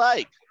do you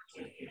like?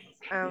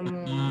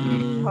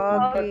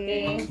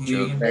 Hockey,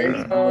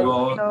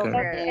 Baseball,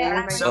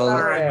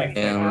 soccer,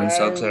 and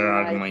soccer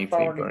are my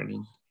favorite.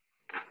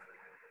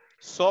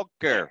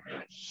 Soccer.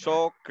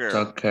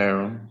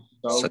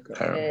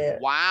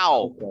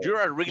 Wow,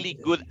 you're a really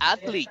good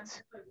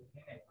athlete.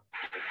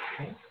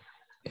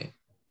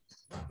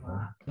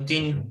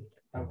 Continue.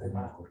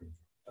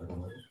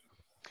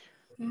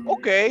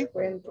 Okay.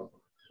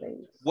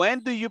 When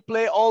do you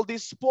play all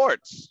these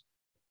sports?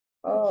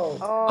 I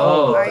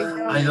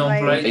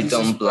don't play. I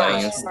don't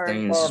play sport.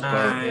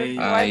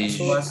 I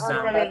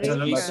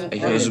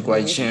just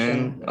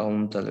watching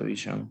on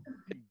television.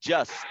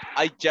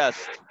 I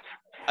just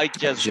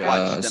watch them.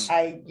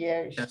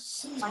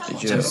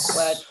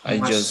 I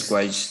just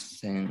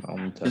watch them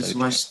on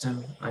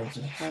television.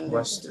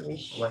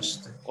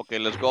 Okay,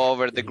 let's go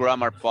over the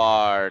grammar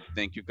part.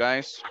 Thank you,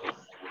 guys.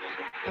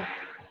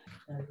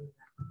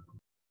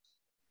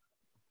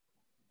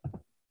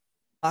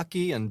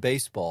 Hockey and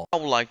baseball. I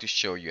would like to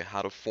show you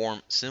how to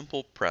form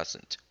simple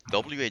present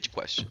WH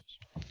questions.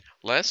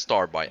 Let's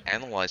start by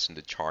analyzing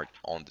the chart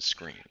on the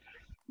screen.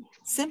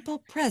 Simple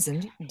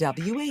present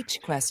WH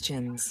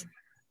questions.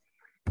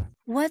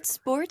 What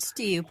sports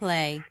do you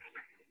play?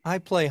 I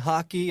play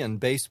hockey and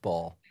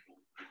baseball.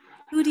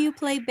 Who do you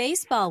play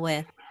baseball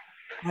with?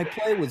 I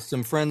play with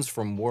some friends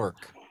from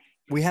work.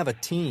 We have a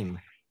team.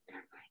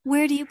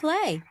 Where do you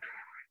play?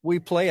 We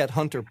play at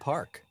Hunter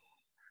Park.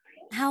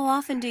 How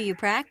often do you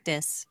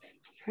practice?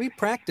 We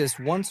practice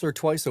once or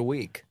twice a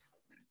week.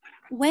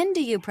 When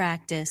do you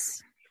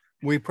practice?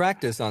 We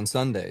practice on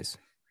Sundays.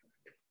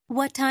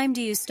 What time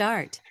do you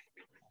start?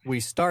 We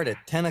start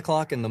at 10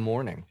 o'clock in the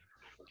morning.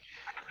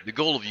 The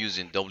goal of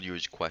using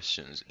WH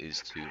questions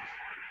is to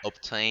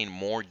obtain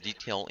more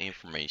detailed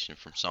information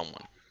from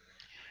someone.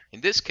 In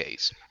this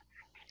case,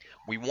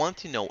 we want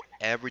to know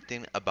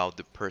everything about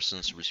the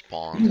person's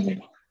response,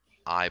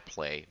 I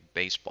play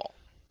baseball.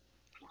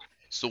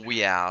 So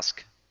we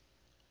ask,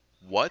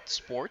 what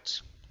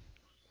sports,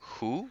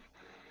 who,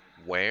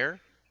 where,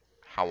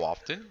 how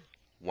often,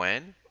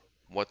 when,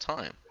 what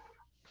time.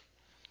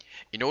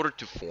 In order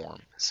to form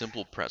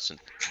simple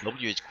present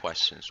WH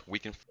questions, we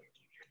can...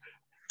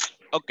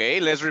 Okay,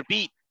 let's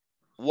repeat.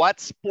 What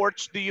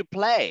sports do you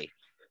play?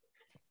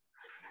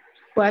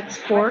 What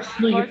sports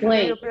do you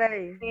play?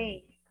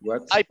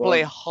 I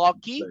play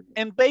hockey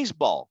and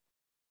baseball.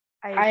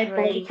 I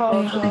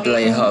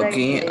play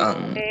hockey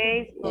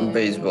and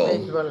baseball.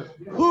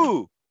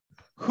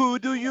 Who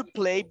do you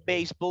play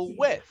baseball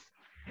with?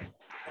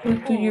 Who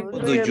do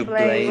you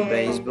play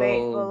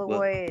baseball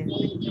with?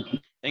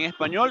 En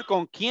español,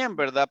 ¿con quién,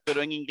 verdad?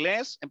 Pero en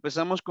inglés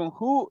empezamos con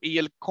who y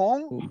el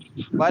con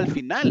va al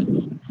final.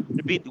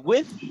 Repeat,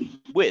 with.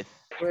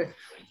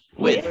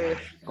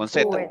 Con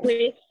Z.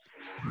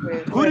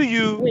 Who do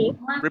you,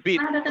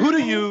 repeat, who do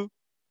you,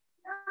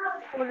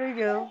 Who do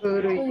you?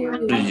 Who do you?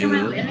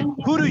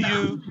 who do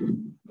you,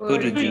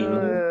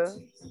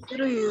 Who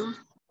do you?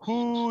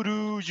 who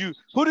do you,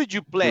 who did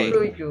you play? Who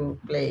do you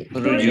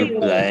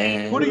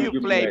play? Who do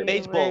you play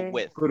baseball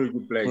with? Who do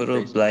you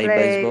play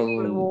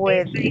baseball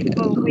with?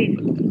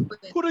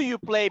 Who do you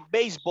play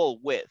baseball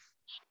with?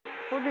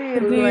 Who do you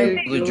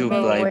play? Who do you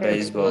play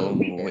baseball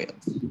with?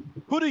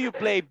 Who do you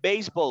play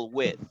baseball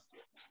with?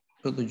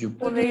 Who do you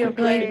Who do you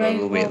play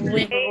baseball with?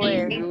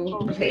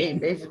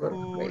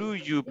 Who do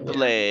you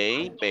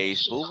play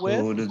baseball with?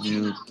 Who do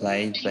you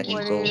play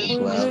baseball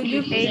with?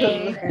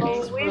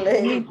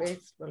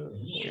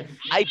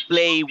 I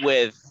play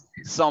with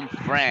some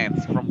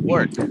friends from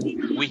work.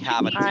 We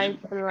have a team.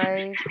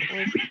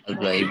 I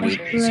play with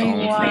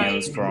some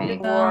friends from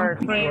work.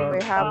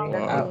 We have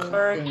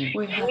a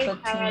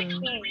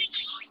team.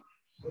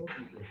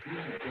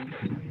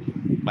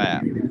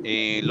 Vaya,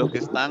 los que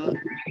están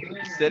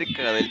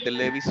cerca del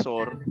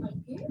televisor,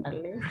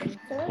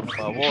 por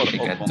favor,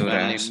 o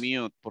pónganle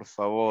mute, por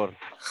favor.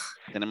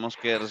 Tenemos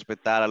que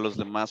respetar a los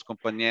demás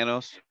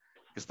compañeros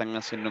que están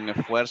haciendo un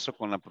esfuerzo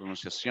con la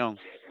pronunciación.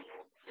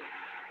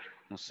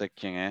 No sé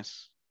quién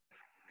es.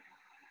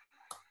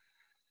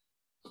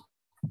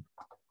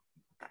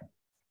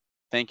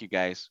 Thank you,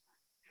 guys.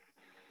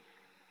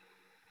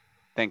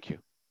 Thank you.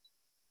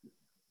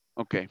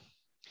 Okay.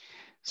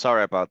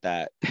 Sorry about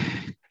that.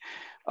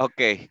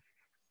 Ok.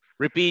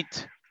 Repeat.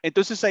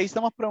 Entonces ahí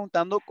estamos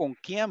preguntando con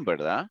quién,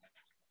 ¿verdad?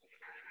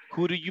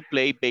 Who do you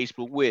play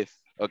baseball with?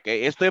 Ok.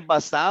 Esto es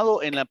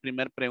basado en la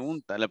primera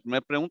pregunta. La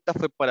primera pregunta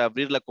fue para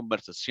abrir la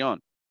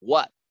conversación.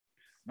 What?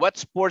 What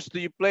sports do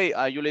you play?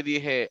 Yo le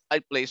dije, I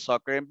play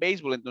soccer and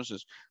baseball.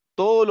 Entonces,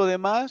 todo lo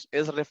demás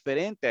es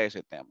referente a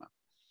ese tema.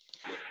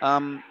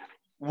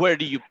 Where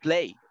do you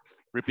play?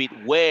 Repeat,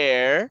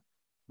 where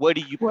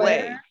do you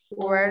play?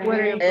 Where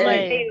do you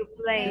play?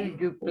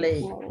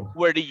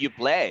 Where do you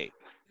play?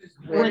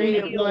 Where do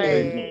you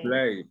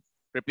play?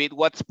 Repeat,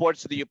 what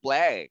sports do you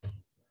play?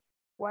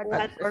 What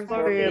sports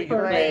do you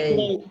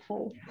play?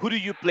 Who do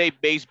you play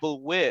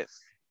baseball with?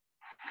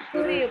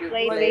 Who do you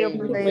play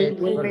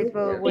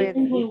Baseball with?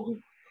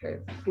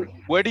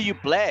 Where do you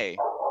play?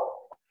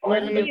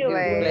 Where do you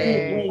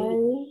play?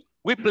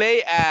 We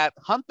play at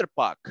Hunter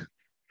Park.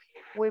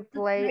 We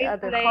play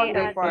at the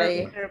Hunter Park.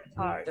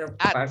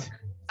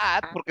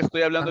 At, porque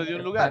estoy hablando de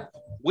un lugar.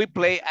 We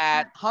play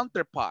at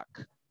Hunter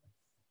Park.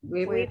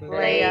 We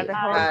play at the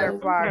Hunter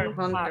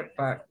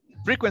Park.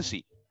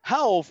 Frequency.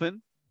 How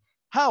often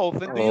do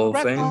you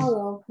practice?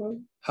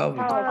 How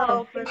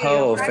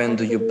often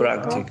do you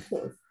practice?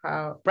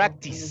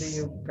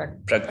 Practice.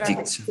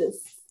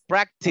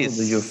 Practice.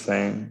 Do you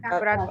think?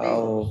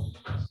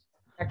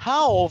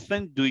 How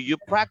often do you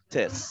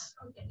practice?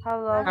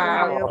 How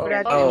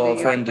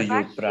often do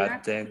you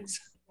practice?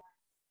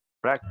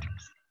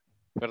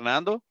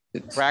 Fernando?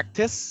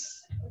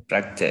 Practice?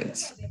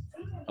 Practice.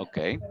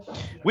 Okay.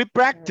 We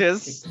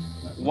practice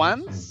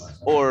once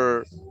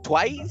or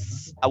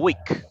twice a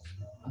week.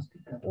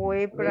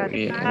 We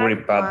practice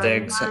one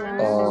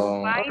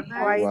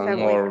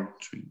or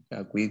three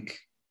a week.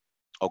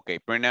 Okay,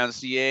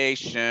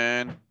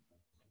 pronunciation.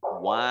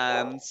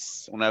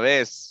 Once, una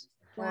vez.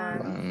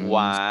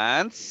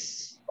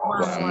 Once.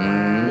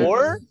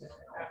 Or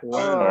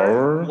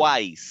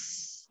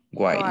twice.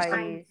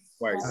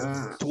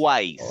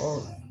 Twice.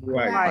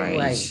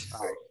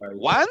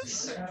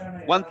 Once,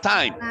 one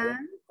time.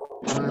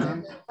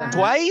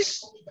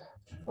 Twice,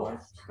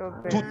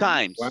 two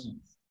times.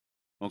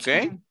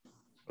 Okay?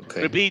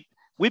 Repeat.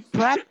 We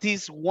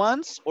practice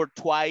once or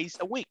twice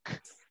a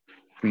week.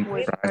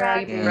 We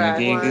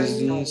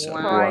practice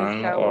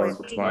one or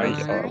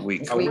twice a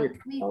week.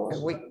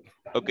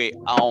 Ok,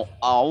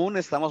 aún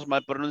estamos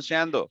mal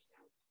pronunciando.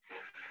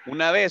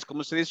 Una vez,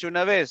 ¿cómo se dice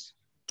una vez?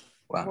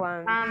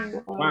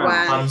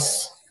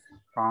 Once.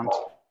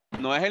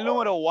 No es el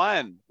número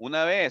one,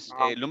 una vez.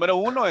 El número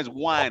uno es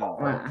one,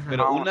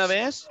 pero una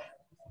vez.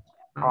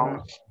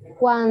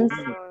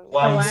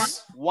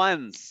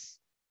 Once.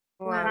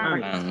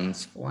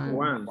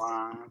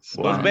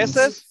 ¿Dos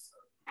veces?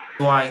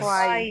 Twice.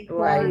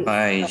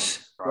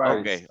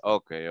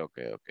 Okay.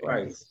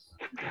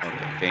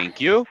 Thank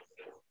you.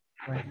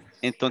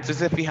 Entonces,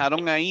 ¿se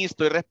fijaron ahí?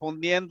 Estoy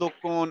respondiendo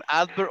con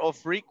adverb of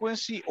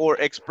frequency or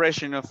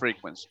expression of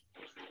frequency.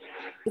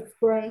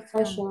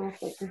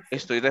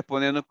 Estoy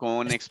respondiendo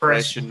con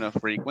expression of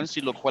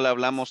frequency, lo cual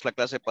hablamos la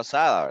clase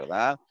pasada,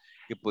 ¿verdad?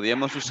 Que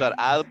podíamos usar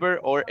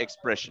adverb or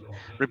expression.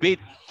 Repeat.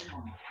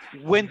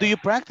 When do you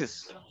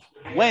practice?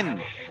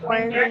 When?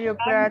 When do you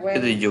practice?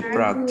 When do you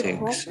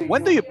practice?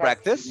 When do you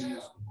practice?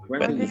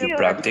 When do you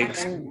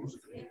practice?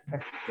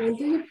 When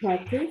do you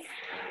practice?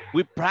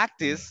 We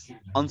practice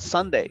on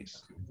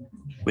Sundays.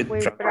 We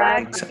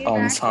practice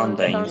on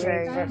Sundays.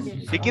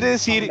 ¿Qué quiere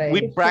decir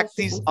we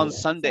practice on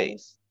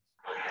Sundays?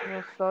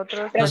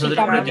 Nosotros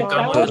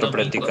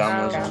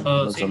practicamos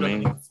los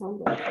domingos.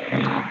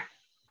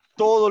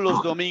 Todos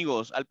los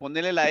domingos. Al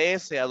ponerle la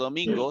S a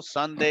domingo,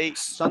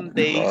 Sundays.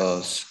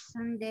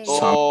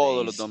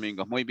 Todos los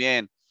domingos. Muy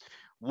bien.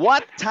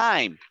 What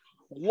time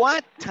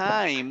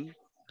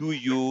do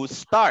you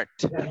start?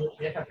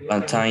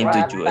 What time do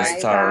you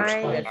start?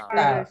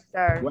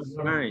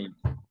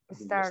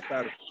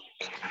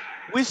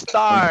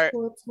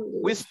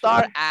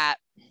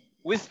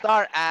 We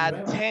start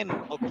at 10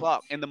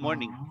 o'clock in the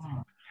morning.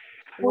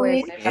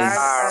 We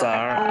start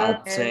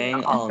at 10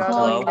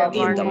 o'clock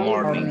in the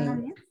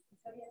morning.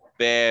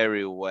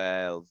 Very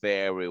well,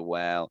 very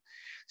well.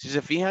 Si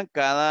se fijan,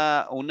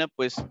 cada una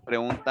pues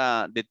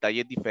pregunta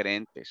detalles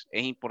diferentes.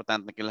 Es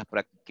importante que las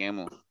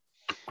practiquemos.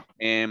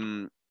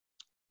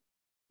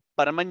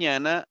 Para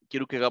mañana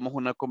quiero que hagamos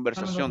una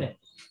conversación.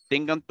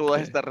 Tengan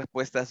todas estas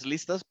respuestas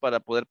listas para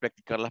poder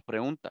practicar las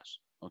preguntas.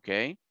 ¿Ok?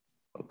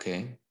 Ok.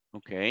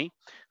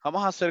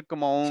 Vamos a hacer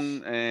como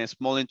un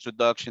small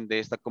introduction de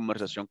esta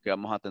conversación que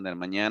vamos a tener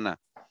mañana.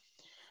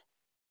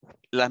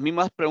 Las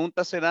mismas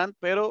preguntas serán,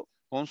 pero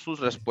con sus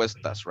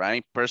respuestas,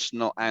 right?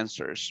 Personal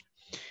answers.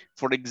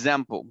 For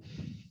example,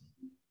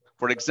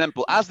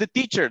 ask the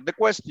teacher the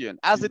question.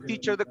 Ask the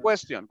teacher the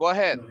question. Go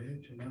ahead.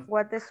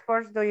 What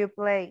sports do you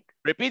play?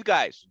 Repeat,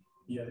 guys.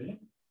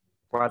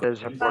 What is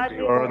sport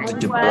do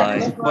you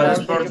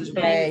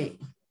play?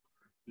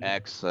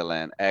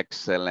 Excellent,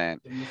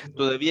 excellent.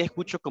 Todavía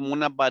escucho como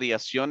unas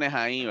variaciones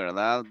ahí,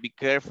 ¿verdad? Be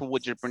careful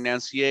with your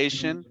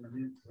pronunciation.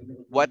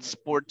 What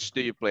sports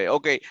do you play?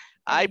 Okay,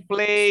 I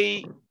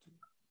play.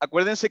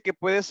 Acuérdense que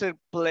puede ser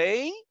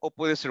play o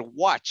puede ser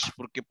watch,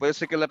 porque puede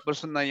ser que la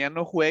persona ya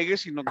no juegue,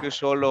 sino que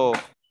solo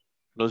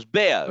los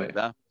vea,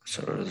 ¿verdad?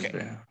 Solo los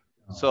vea.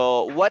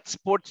 So, what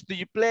sports do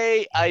you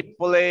play? I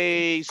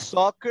play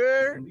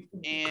soccer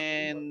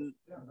and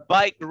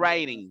bike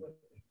riding.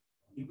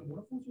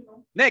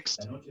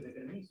 Next.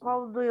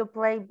 How do you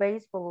play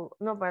baseball?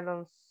 No,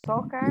 pardon,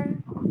 soccer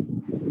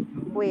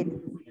with.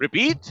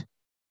 Repeat.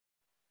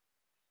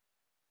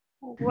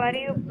 What do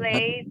you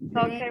play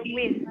soccer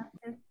with?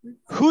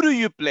 Who do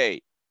you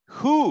play?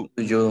 Who?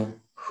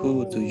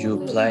 Who do you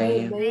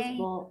play? Who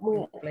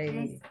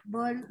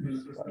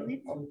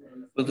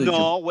do you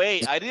No,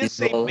 wait, I didn't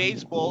say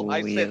baseball baseball,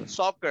 I said with?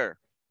 soccer.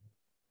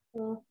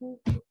 Who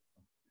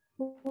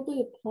do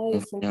you play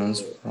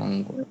Confiance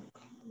from work.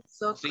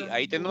 Sí,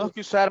 ahí tenemos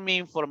que usar mi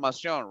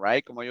información,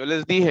 right? Como yo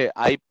les dije,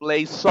 I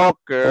play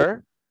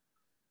soccer,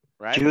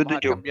 right? Vamos a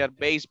cambiar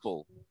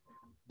baseball.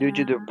 Do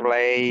you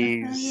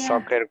play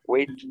soccer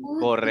with?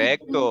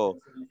 Correcto.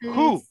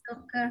 Who?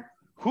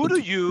 Who do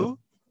you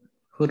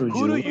Who do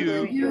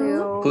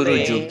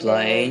you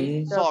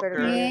play soccer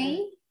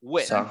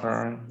with?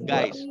 soccer?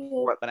 Guys,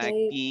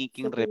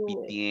 practiquen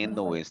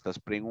repitiendo estas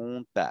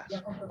preguntas.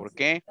 ¿Por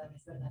qué?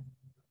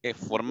 Es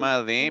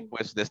forma de,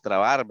 pues,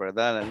 destrabar,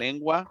 ¿verdad? La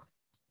lengua.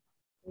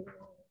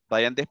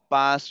 Vayan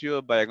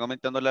despacio, vayan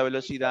aumentando la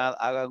velocidad,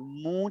 hagan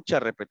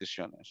muchas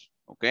repeticiones.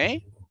 ¿Ok?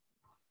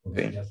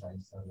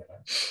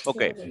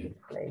 Okay.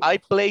 I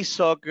play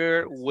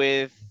soccer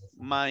with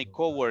my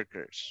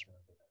coworkers.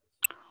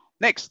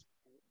 Next.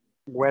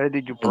 Where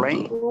did you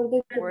play? Where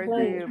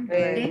do you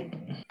play?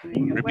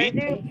 Repeat. Where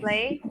do you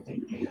play?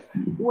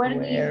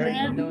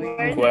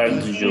 Where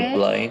do you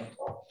play?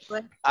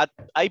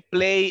 I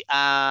play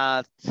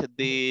at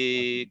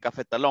the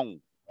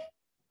Cafetalón.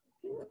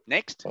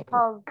 Next.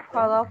 How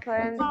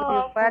often do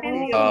you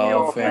practice?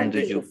 How often do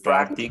you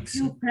practice?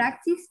 You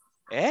practice?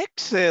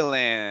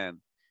 Excellent.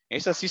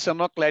 Esa sí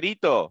sonó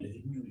clarito.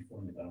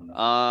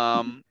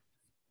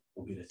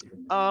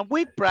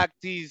 We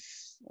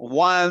practice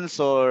once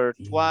or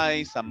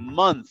twice a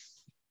month.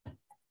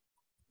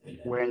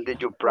 When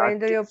did you When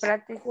do practice? you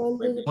practice?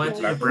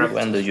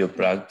 When do you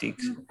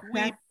practice?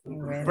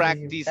 We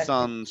practice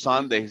on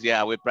Sundays.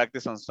 Yeah, we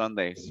practice on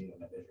Sundays.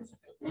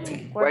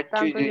 What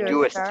time do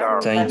you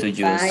start? Time do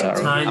you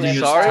start? I'm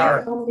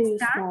sorry?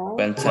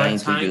 When time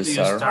do you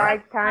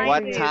start?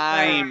 What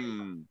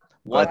time?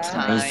 What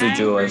time do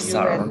you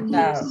start?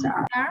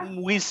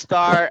 We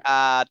start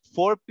at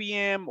 4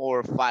 p.m.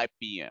 or 5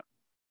 p.m.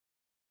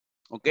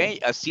 Ok,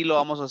 así lo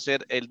vamos a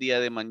hacer el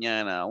día de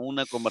mañana.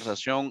 Una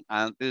conversación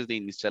antes de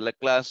iniciar la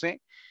clase.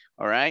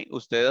 All right,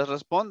 ustedes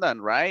respondan,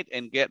 right?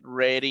 And get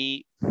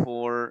ready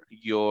for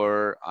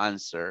your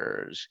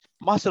answers.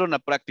 Vamos a hacer una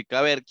práctica.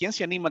 A ver, ¿quién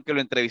se anima a que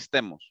lo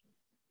entrevistemos?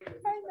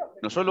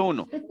 No solo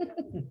uno.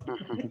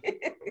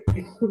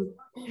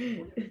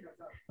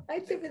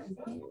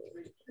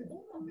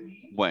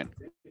 Bueno,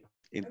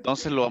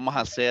 entonces lo vamos a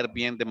hacer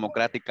bien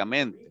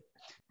democráticamente.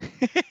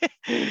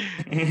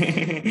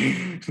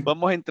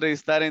 Vamos a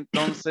entrevistar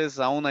entonces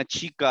a una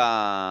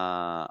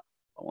chica.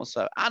 Vamos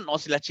a ver. Ah, no,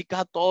 si las chicas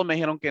a todos me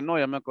dijeron que no,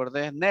 ya me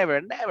acordé.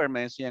 Never, never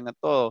me decían a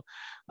todos.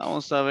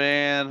 Vamos a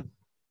ver.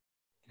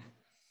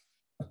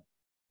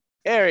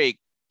 Eric,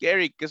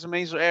 ¿qué se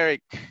me hizo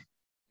Eric?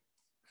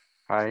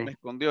 Hi. Me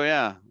escondió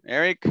ya.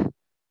 Eric.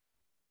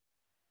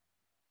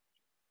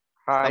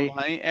 Hi.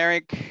 ¿Estamos ahí,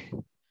 Eric?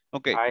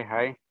 Ok.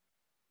 Hi.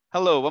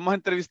 Hello, vamos a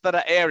entrevistar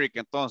a Eric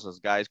entonces,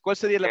 guys. ¿Cuál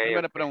sería la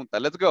primera pregunta?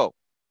 Let's go.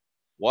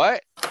 What?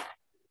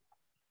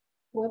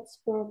 What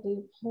sport do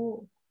you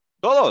play?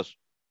 Todos.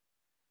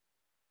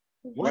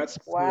 What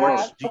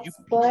sports do you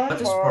play?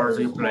 What sports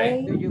do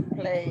you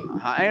play?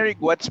 Eric,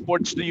 what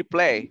sports do you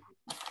play?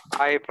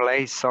 I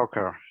play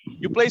soccer.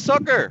 You play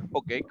soccer?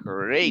 Okay,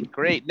 great,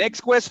 great.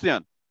 Next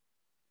question.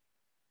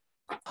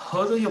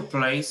 How do you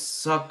play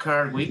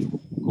soccer with?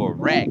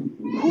 Correct.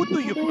 Who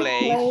do you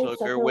play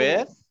soccer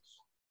with?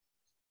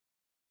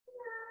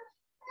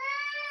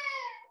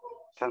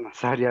 Esa no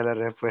sería la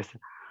respuesta.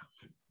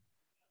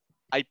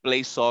 I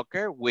play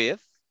soccer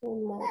with?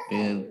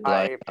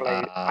 I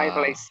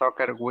play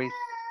soccer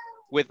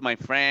with my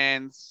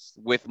friends,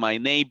 with my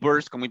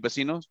neighbors, con mis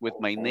vecinos, with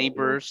my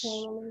neighbors,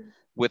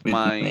 with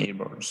my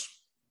neighbors,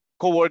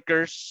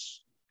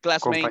 coworkers,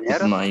 classmates.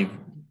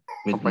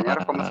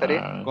 Compañeros, ¿cómo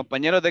sería?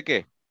 ¿Compañeros de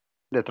qué?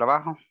 De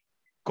trabajo.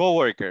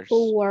 Coworkers.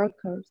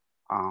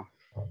 Ah.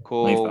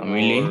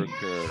 Coworkers.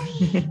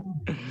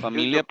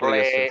 Familia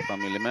puede ser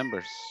family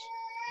members.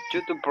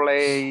 You to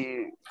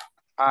play.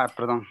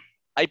 Perdón.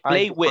 I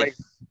play with.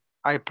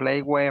 I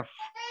play with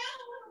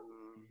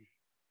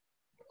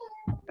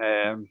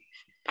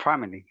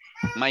family.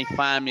 My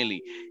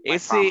family.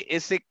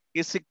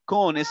 Ese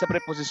con, esa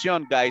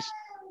preposición, guys,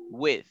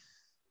 with.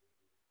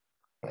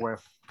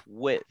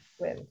 With.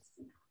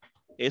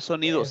 Es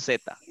sonido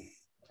Z.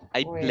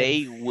 I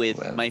play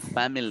with my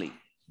family.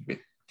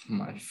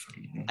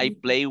 I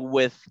play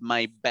with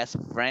my best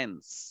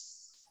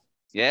friends.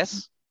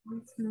 Yes?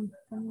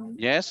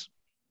 Yes?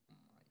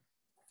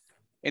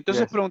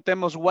 Entonces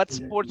preguntemos, what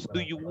sports do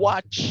you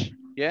watch?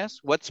 Yes?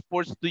 What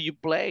sports do you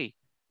play?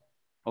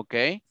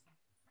 Okay.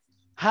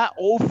 How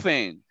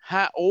often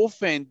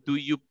do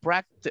you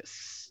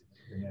practice?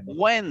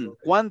 When?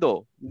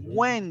 ¿Cuándo?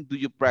 When do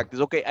you practice?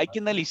 Okay, hay que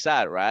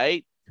analizar,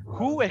 right?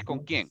 Who es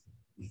con quién?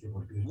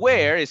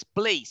 Where es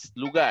place,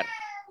 lugar.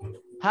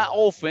 How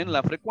often,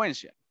 la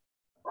frecuencia.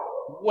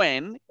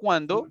 When,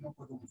 ¿cuándo?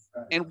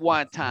 And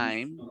what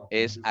time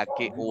es a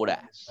qué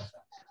horas.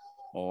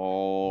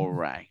 All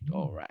right,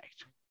 all right.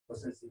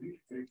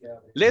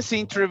 Let's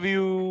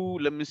interview,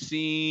 let me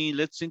see,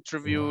 let's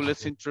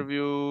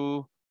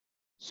interview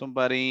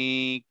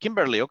somebody.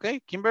 Kimberly, okay?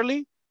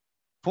 Kimberly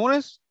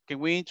Funes, can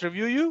we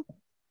interview you?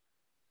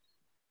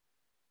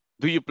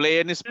 Do you play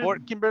any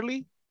sport,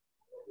 Kimberly?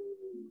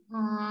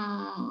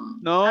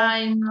 No?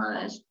 I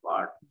know the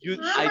sport.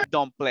 I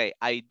don't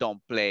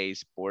play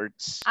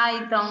sports.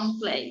 I don't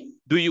play.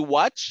 Do you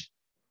watch?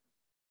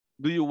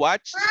 Do you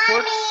watch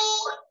sports?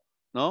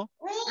 No?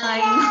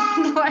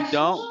 I don't.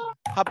 Don't?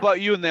 How about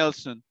you,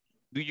 Nelson?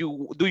 Do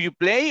you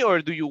play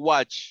or do you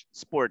watch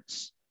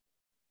sports?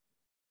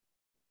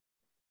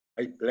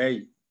 I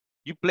play.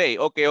 You play.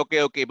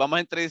 Okay. Vamos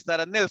a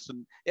entrevistar a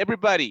Nelson.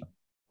 Everybody.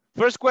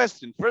 First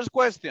question.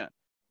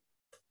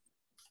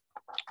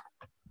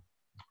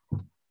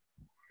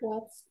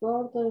 What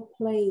sport do you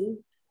play?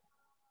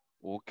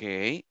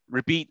 Okay.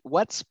 Repeat.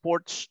 What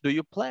sports do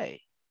you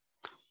play?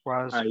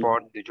 What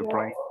sport did you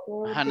play?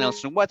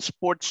 Nelson, what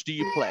sports do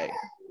you play?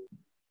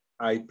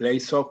 I play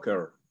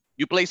soccer.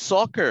 You play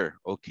soccer.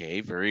 Okay,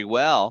 very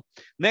well.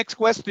 Next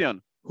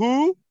question.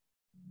 Who?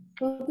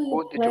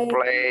 Who did you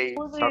play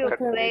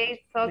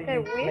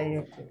soccer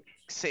with?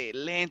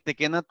 Excelente,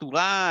 qué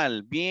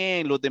natural.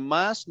 Bien, los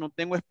demás no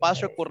tengo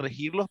espacio a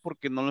corregirlos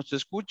porque no los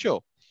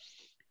escucho.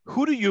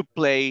 Who do you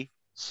play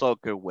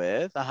soccer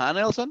with? Ajá,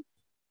 Nelson.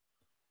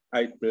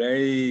 I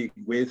play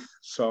with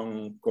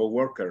some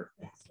coworkers.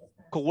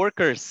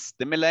 Coworkers,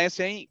 deme la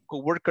S ahí,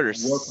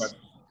 coworkers.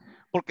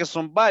 Porque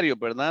son varios,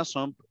 ¿verdad?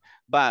 Son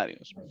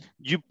varios.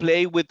 You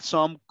play with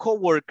some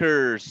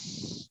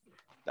coworkers.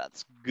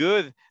 That's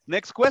good.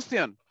 Next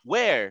question.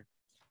 Where?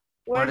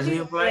 Where do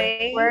you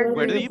play?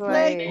 Where do you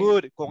play?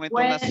 Good. Con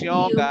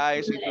entonación,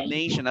 guys.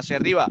 Intonation hacia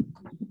arriba.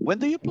 When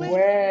do you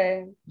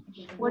play?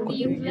 Where do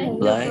you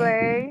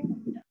play?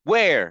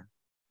 Where?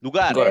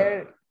 Lugar.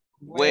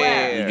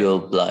 Where? Do you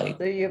play?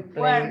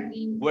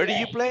 Where do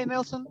you play,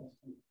 Nelson?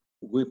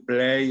 We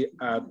play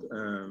at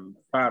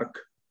park.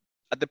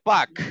 At the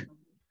park.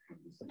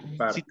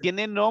 Si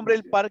tiene nombre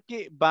el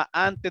parque, va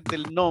antes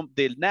del noun,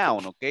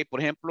 ¿ok? Por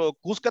ejemplo,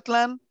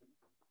 Cuscatlán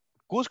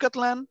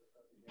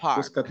Park.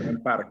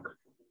 Cuscatlán Park.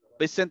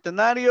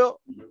 Bicentenario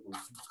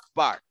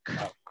Park.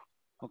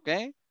 ¿Ok?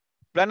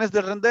 Planes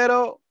de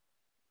Rendero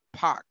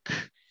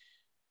Park.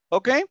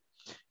 ¿Ok?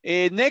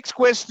 Next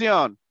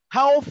question.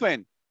 How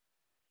often?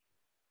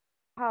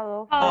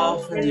 How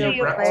often do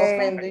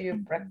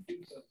you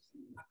practice?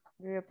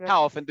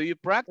 How often do you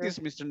practice,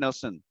 Mr.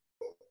 Nelson?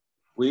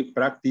 We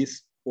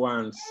practice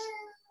once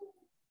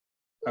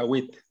a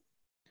week.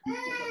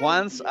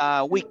 Once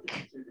a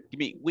week. Give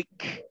me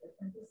week.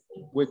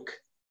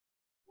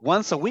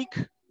 Once a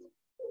week?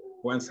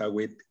 Once a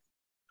week.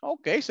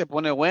 Okay, se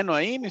pone bueno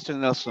ahí, Mr.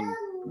 Nelson.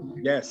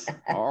 Yes.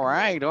 All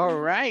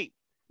right.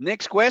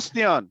 Next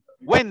question.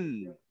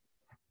 When?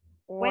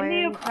 When do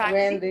you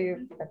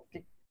practice?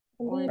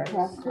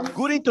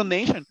 Good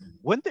intonation.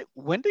 When do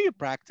you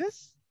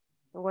practice?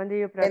 When do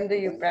you practice?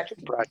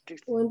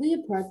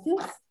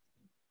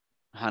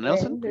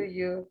 Nelson?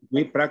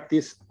 We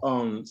practice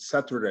on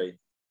Saturday.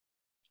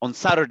 On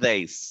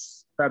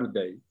Saturdays.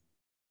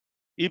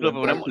 Y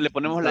le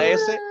ponemos la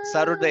S,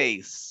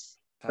 Saturdays.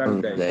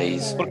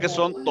 Porque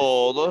son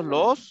todos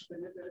los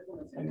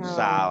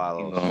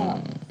sábados.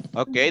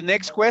 Okay,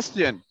 next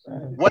question.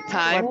 What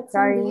time? What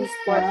time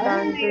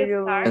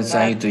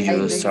do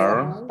you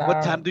start?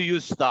 What time do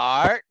you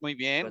start? Muy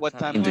bien. What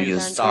time do you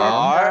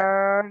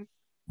start?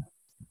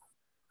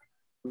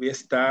 We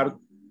start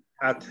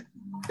at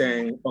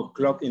 10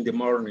 o'clock in the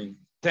morning.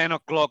 10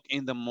 o'clock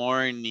in the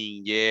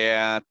morning.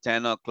 Yeah,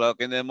 10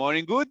 o'clock in the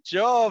morning. Good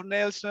job,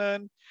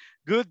 Nelson.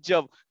 Good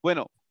job.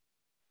 Bueno,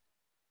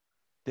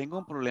 tengo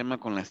un problema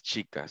con las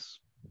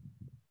chicas.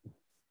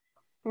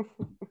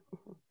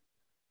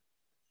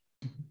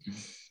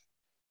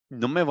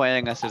 No me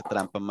vayan a hacer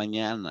trampa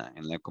mañana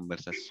en la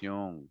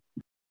conversación.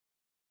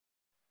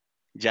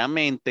 Ya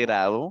me he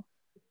enterado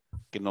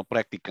que no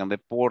practican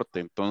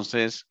deporte,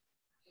 entonces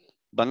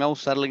van a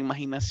usar la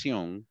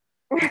imaginación,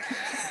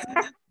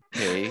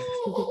 okay,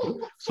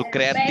 su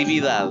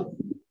creatividad,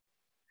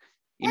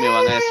 y me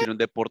van a decir un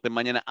deporte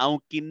mañana,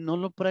 aunque no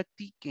lo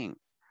practiquen,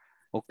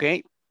 ¿ok?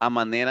 A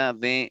manera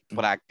de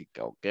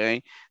práctica,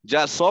 ¿ok?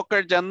 Ya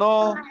soccer ya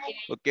no,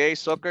 ¿ok?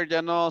 Soccer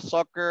ya no,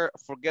 soccer,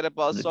 forget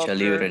about Lucha soccer.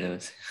 libre.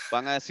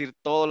 Van a decir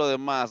todo lo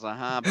demás,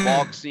 ajá,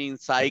 boxing,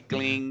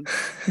 cycling,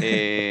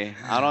 I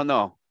don't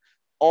know,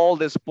 all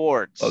the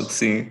sports.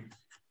 Boxing.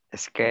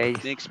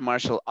 Skate. Mixed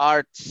martial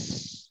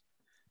arts,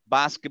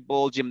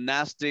 basketball,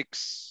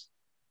 gymnastics,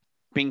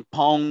 ping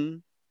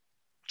pong,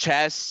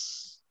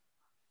 chess,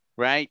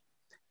 right?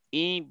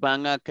 Y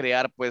van a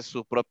crear pues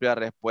sus propias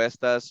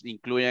respuestas,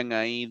 incluyan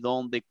ahí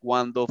dónde,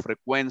 cuándo,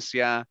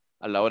 frecuencia,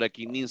 a la hora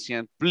que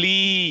inician,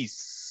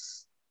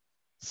 please,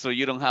 so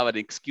you don't have an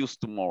excuse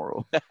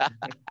tomorrow.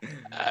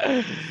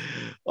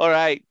 All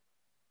right.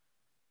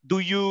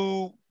 Do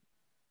you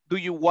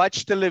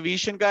watch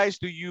television, guys?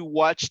 Do you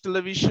watch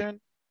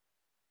television?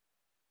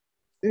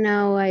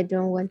 No, I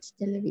don't watch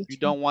television. You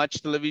don't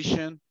watch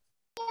television?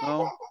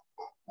 No?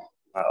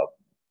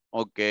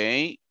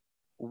 Okay.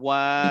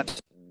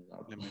 What?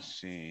 Let me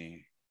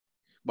see.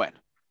 Bueno.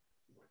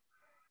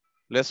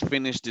 Let's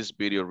finish this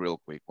video real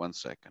quick. 1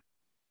 second.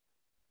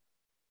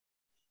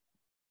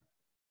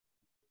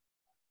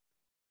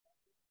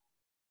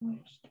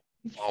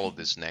 Follow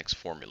this next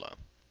formula.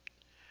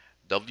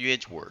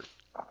 WH word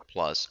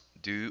plus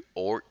do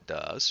or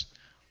does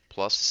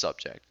plus the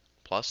subject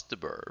plus the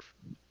verb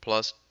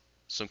plus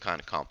some kind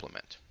of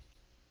complement.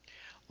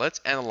 Let's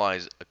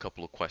analyze a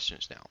couple of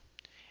questions now.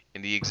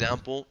 In the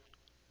example,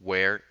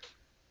 where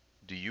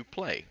do you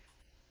play?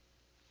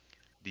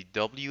 The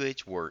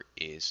WH word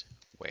is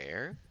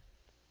where.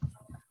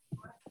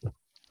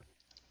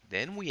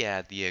 Then we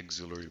add the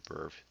auxiliary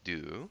verb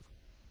do.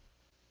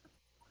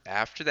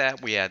 After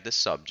that, we add the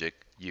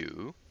subject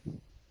you.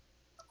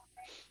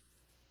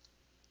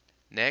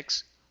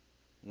 Next,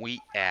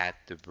 we add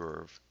the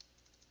verb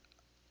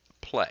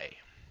play.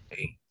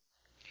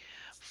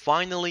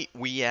 Finally,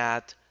 we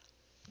add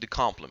the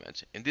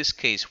complement. In this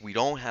case, we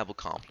don't have a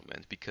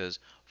complement because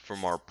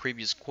from our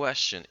previous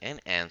question and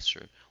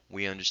answer,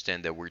 we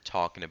understand that we're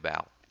talking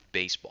about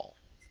baseball.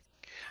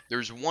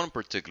 There's one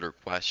particular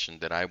question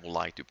that I would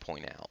like to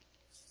point out.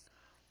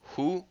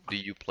 Who do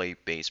you play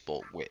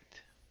baseball with?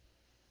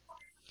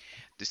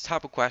 This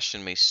type of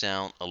question may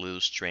sound a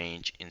little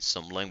strange in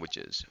some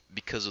languages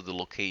because of the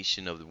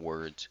location of the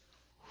words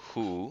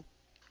who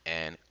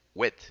and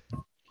with.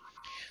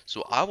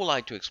 So I would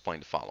like to explain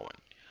the following.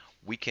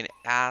 We can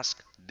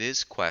ask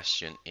this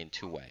question in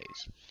two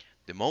ways.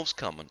 The most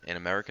common in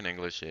American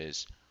English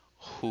is,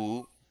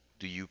 who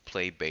do you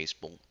play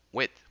baseball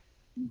with?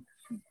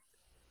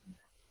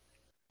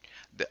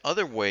 The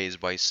other way is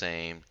by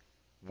saying,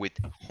 with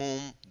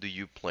whom do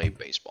you play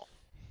baseball?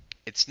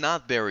 It's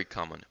not very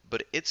common,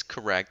 but it's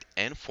correct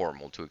and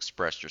formal to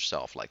express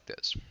yourself like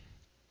this.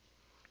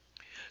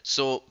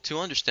 So to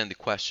understand the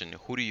question,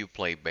 who do you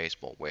play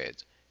baseball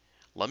with?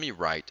 Let me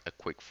write a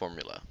quick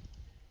formula.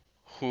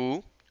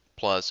 Who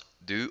plus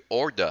do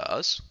or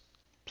does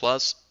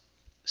plus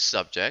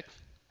subject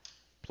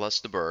plus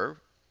the verb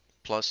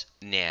plus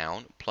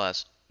noun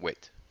plus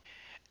with.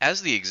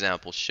 As the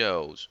example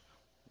shows,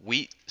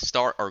 we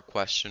start our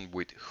question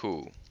with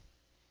who.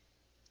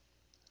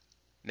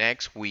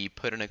 Next, we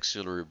put an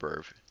auxiliary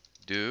verb,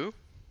 do.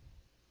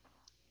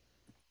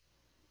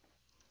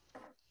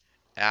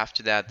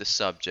 After that, the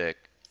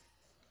subject,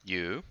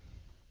 you.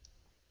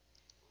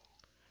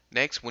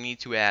 Next, we need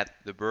to add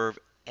the verb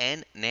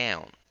and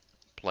noun,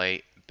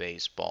 play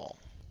baseball.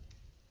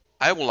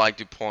 I would like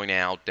to point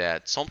out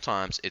that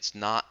sometimes it's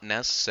not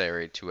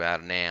necessary to add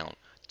a noun,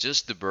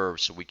 just the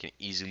verb, so we can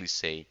easily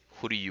say,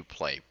 who do you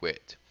play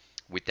with,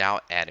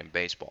 without adding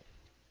baseball.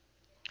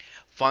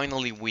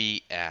 Finally,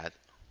 we add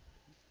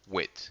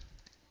with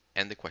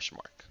and the question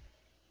mark.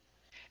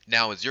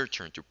 Now it's your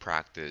turn to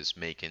practice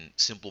making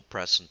simple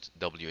present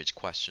WH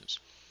questions.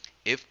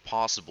 If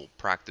possible,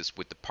 practice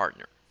with the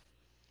partner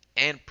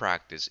and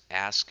practice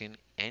asking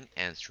and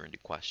answering the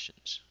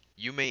questions.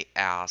 You may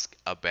ask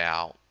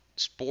about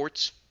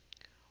sports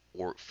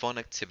or fun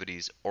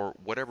activities or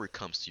whatever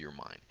comes to your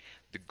mind.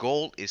 The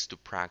goal is to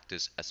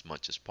practice as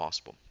much as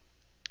possible.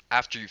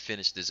 After you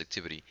finish this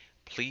activity,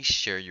 please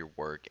share your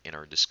work in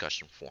our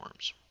discussion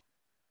forums.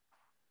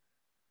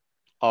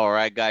 All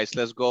right, guys,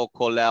 let's go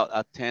call out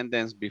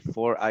attendance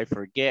before I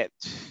forget.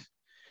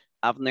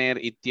 Abner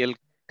Itiel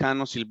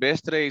Cano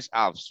Silvestre is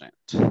absent.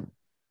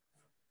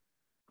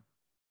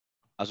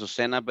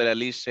 Azucena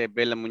Beralice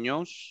Bella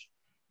Muñoz,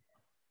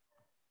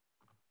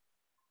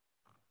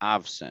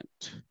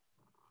 absent.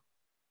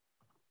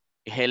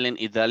 Helen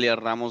Idalia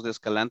Ramos de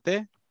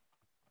Escalante,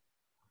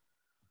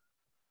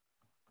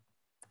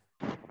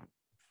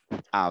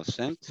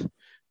 absent.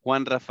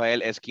 Juan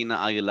Rafael Esquina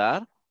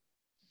Aguilar,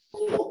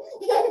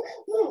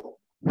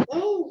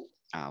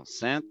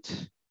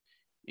 absent.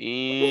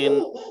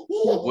 And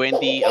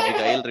Wendy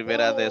Abigail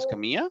Rivera de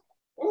Escamilla,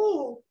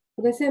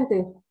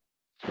 Presente.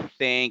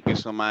 thank you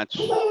so much.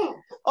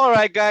 All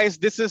right, guys,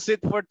 this is it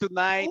for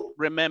tonight.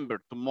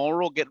 Remember,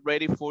 tomorrow get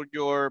ready for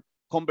your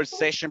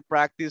conversation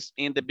practice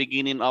in the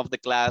beginning of the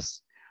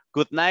class.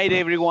 Good night,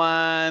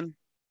 everyone.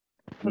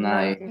 Good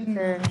night.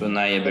 Good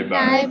night,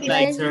 everybody. Good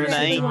night. Good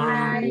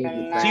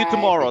night. See you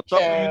tomorrow. Talk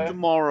to you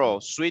tomorrow.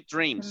 Sweet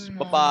dreams.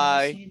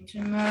 Bye-bye.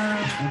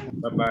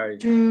 Bye-bye.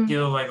 Thank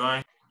you.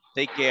 Bye-bye.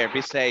 Take care.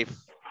 Be safe.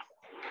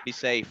 Be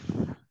safe.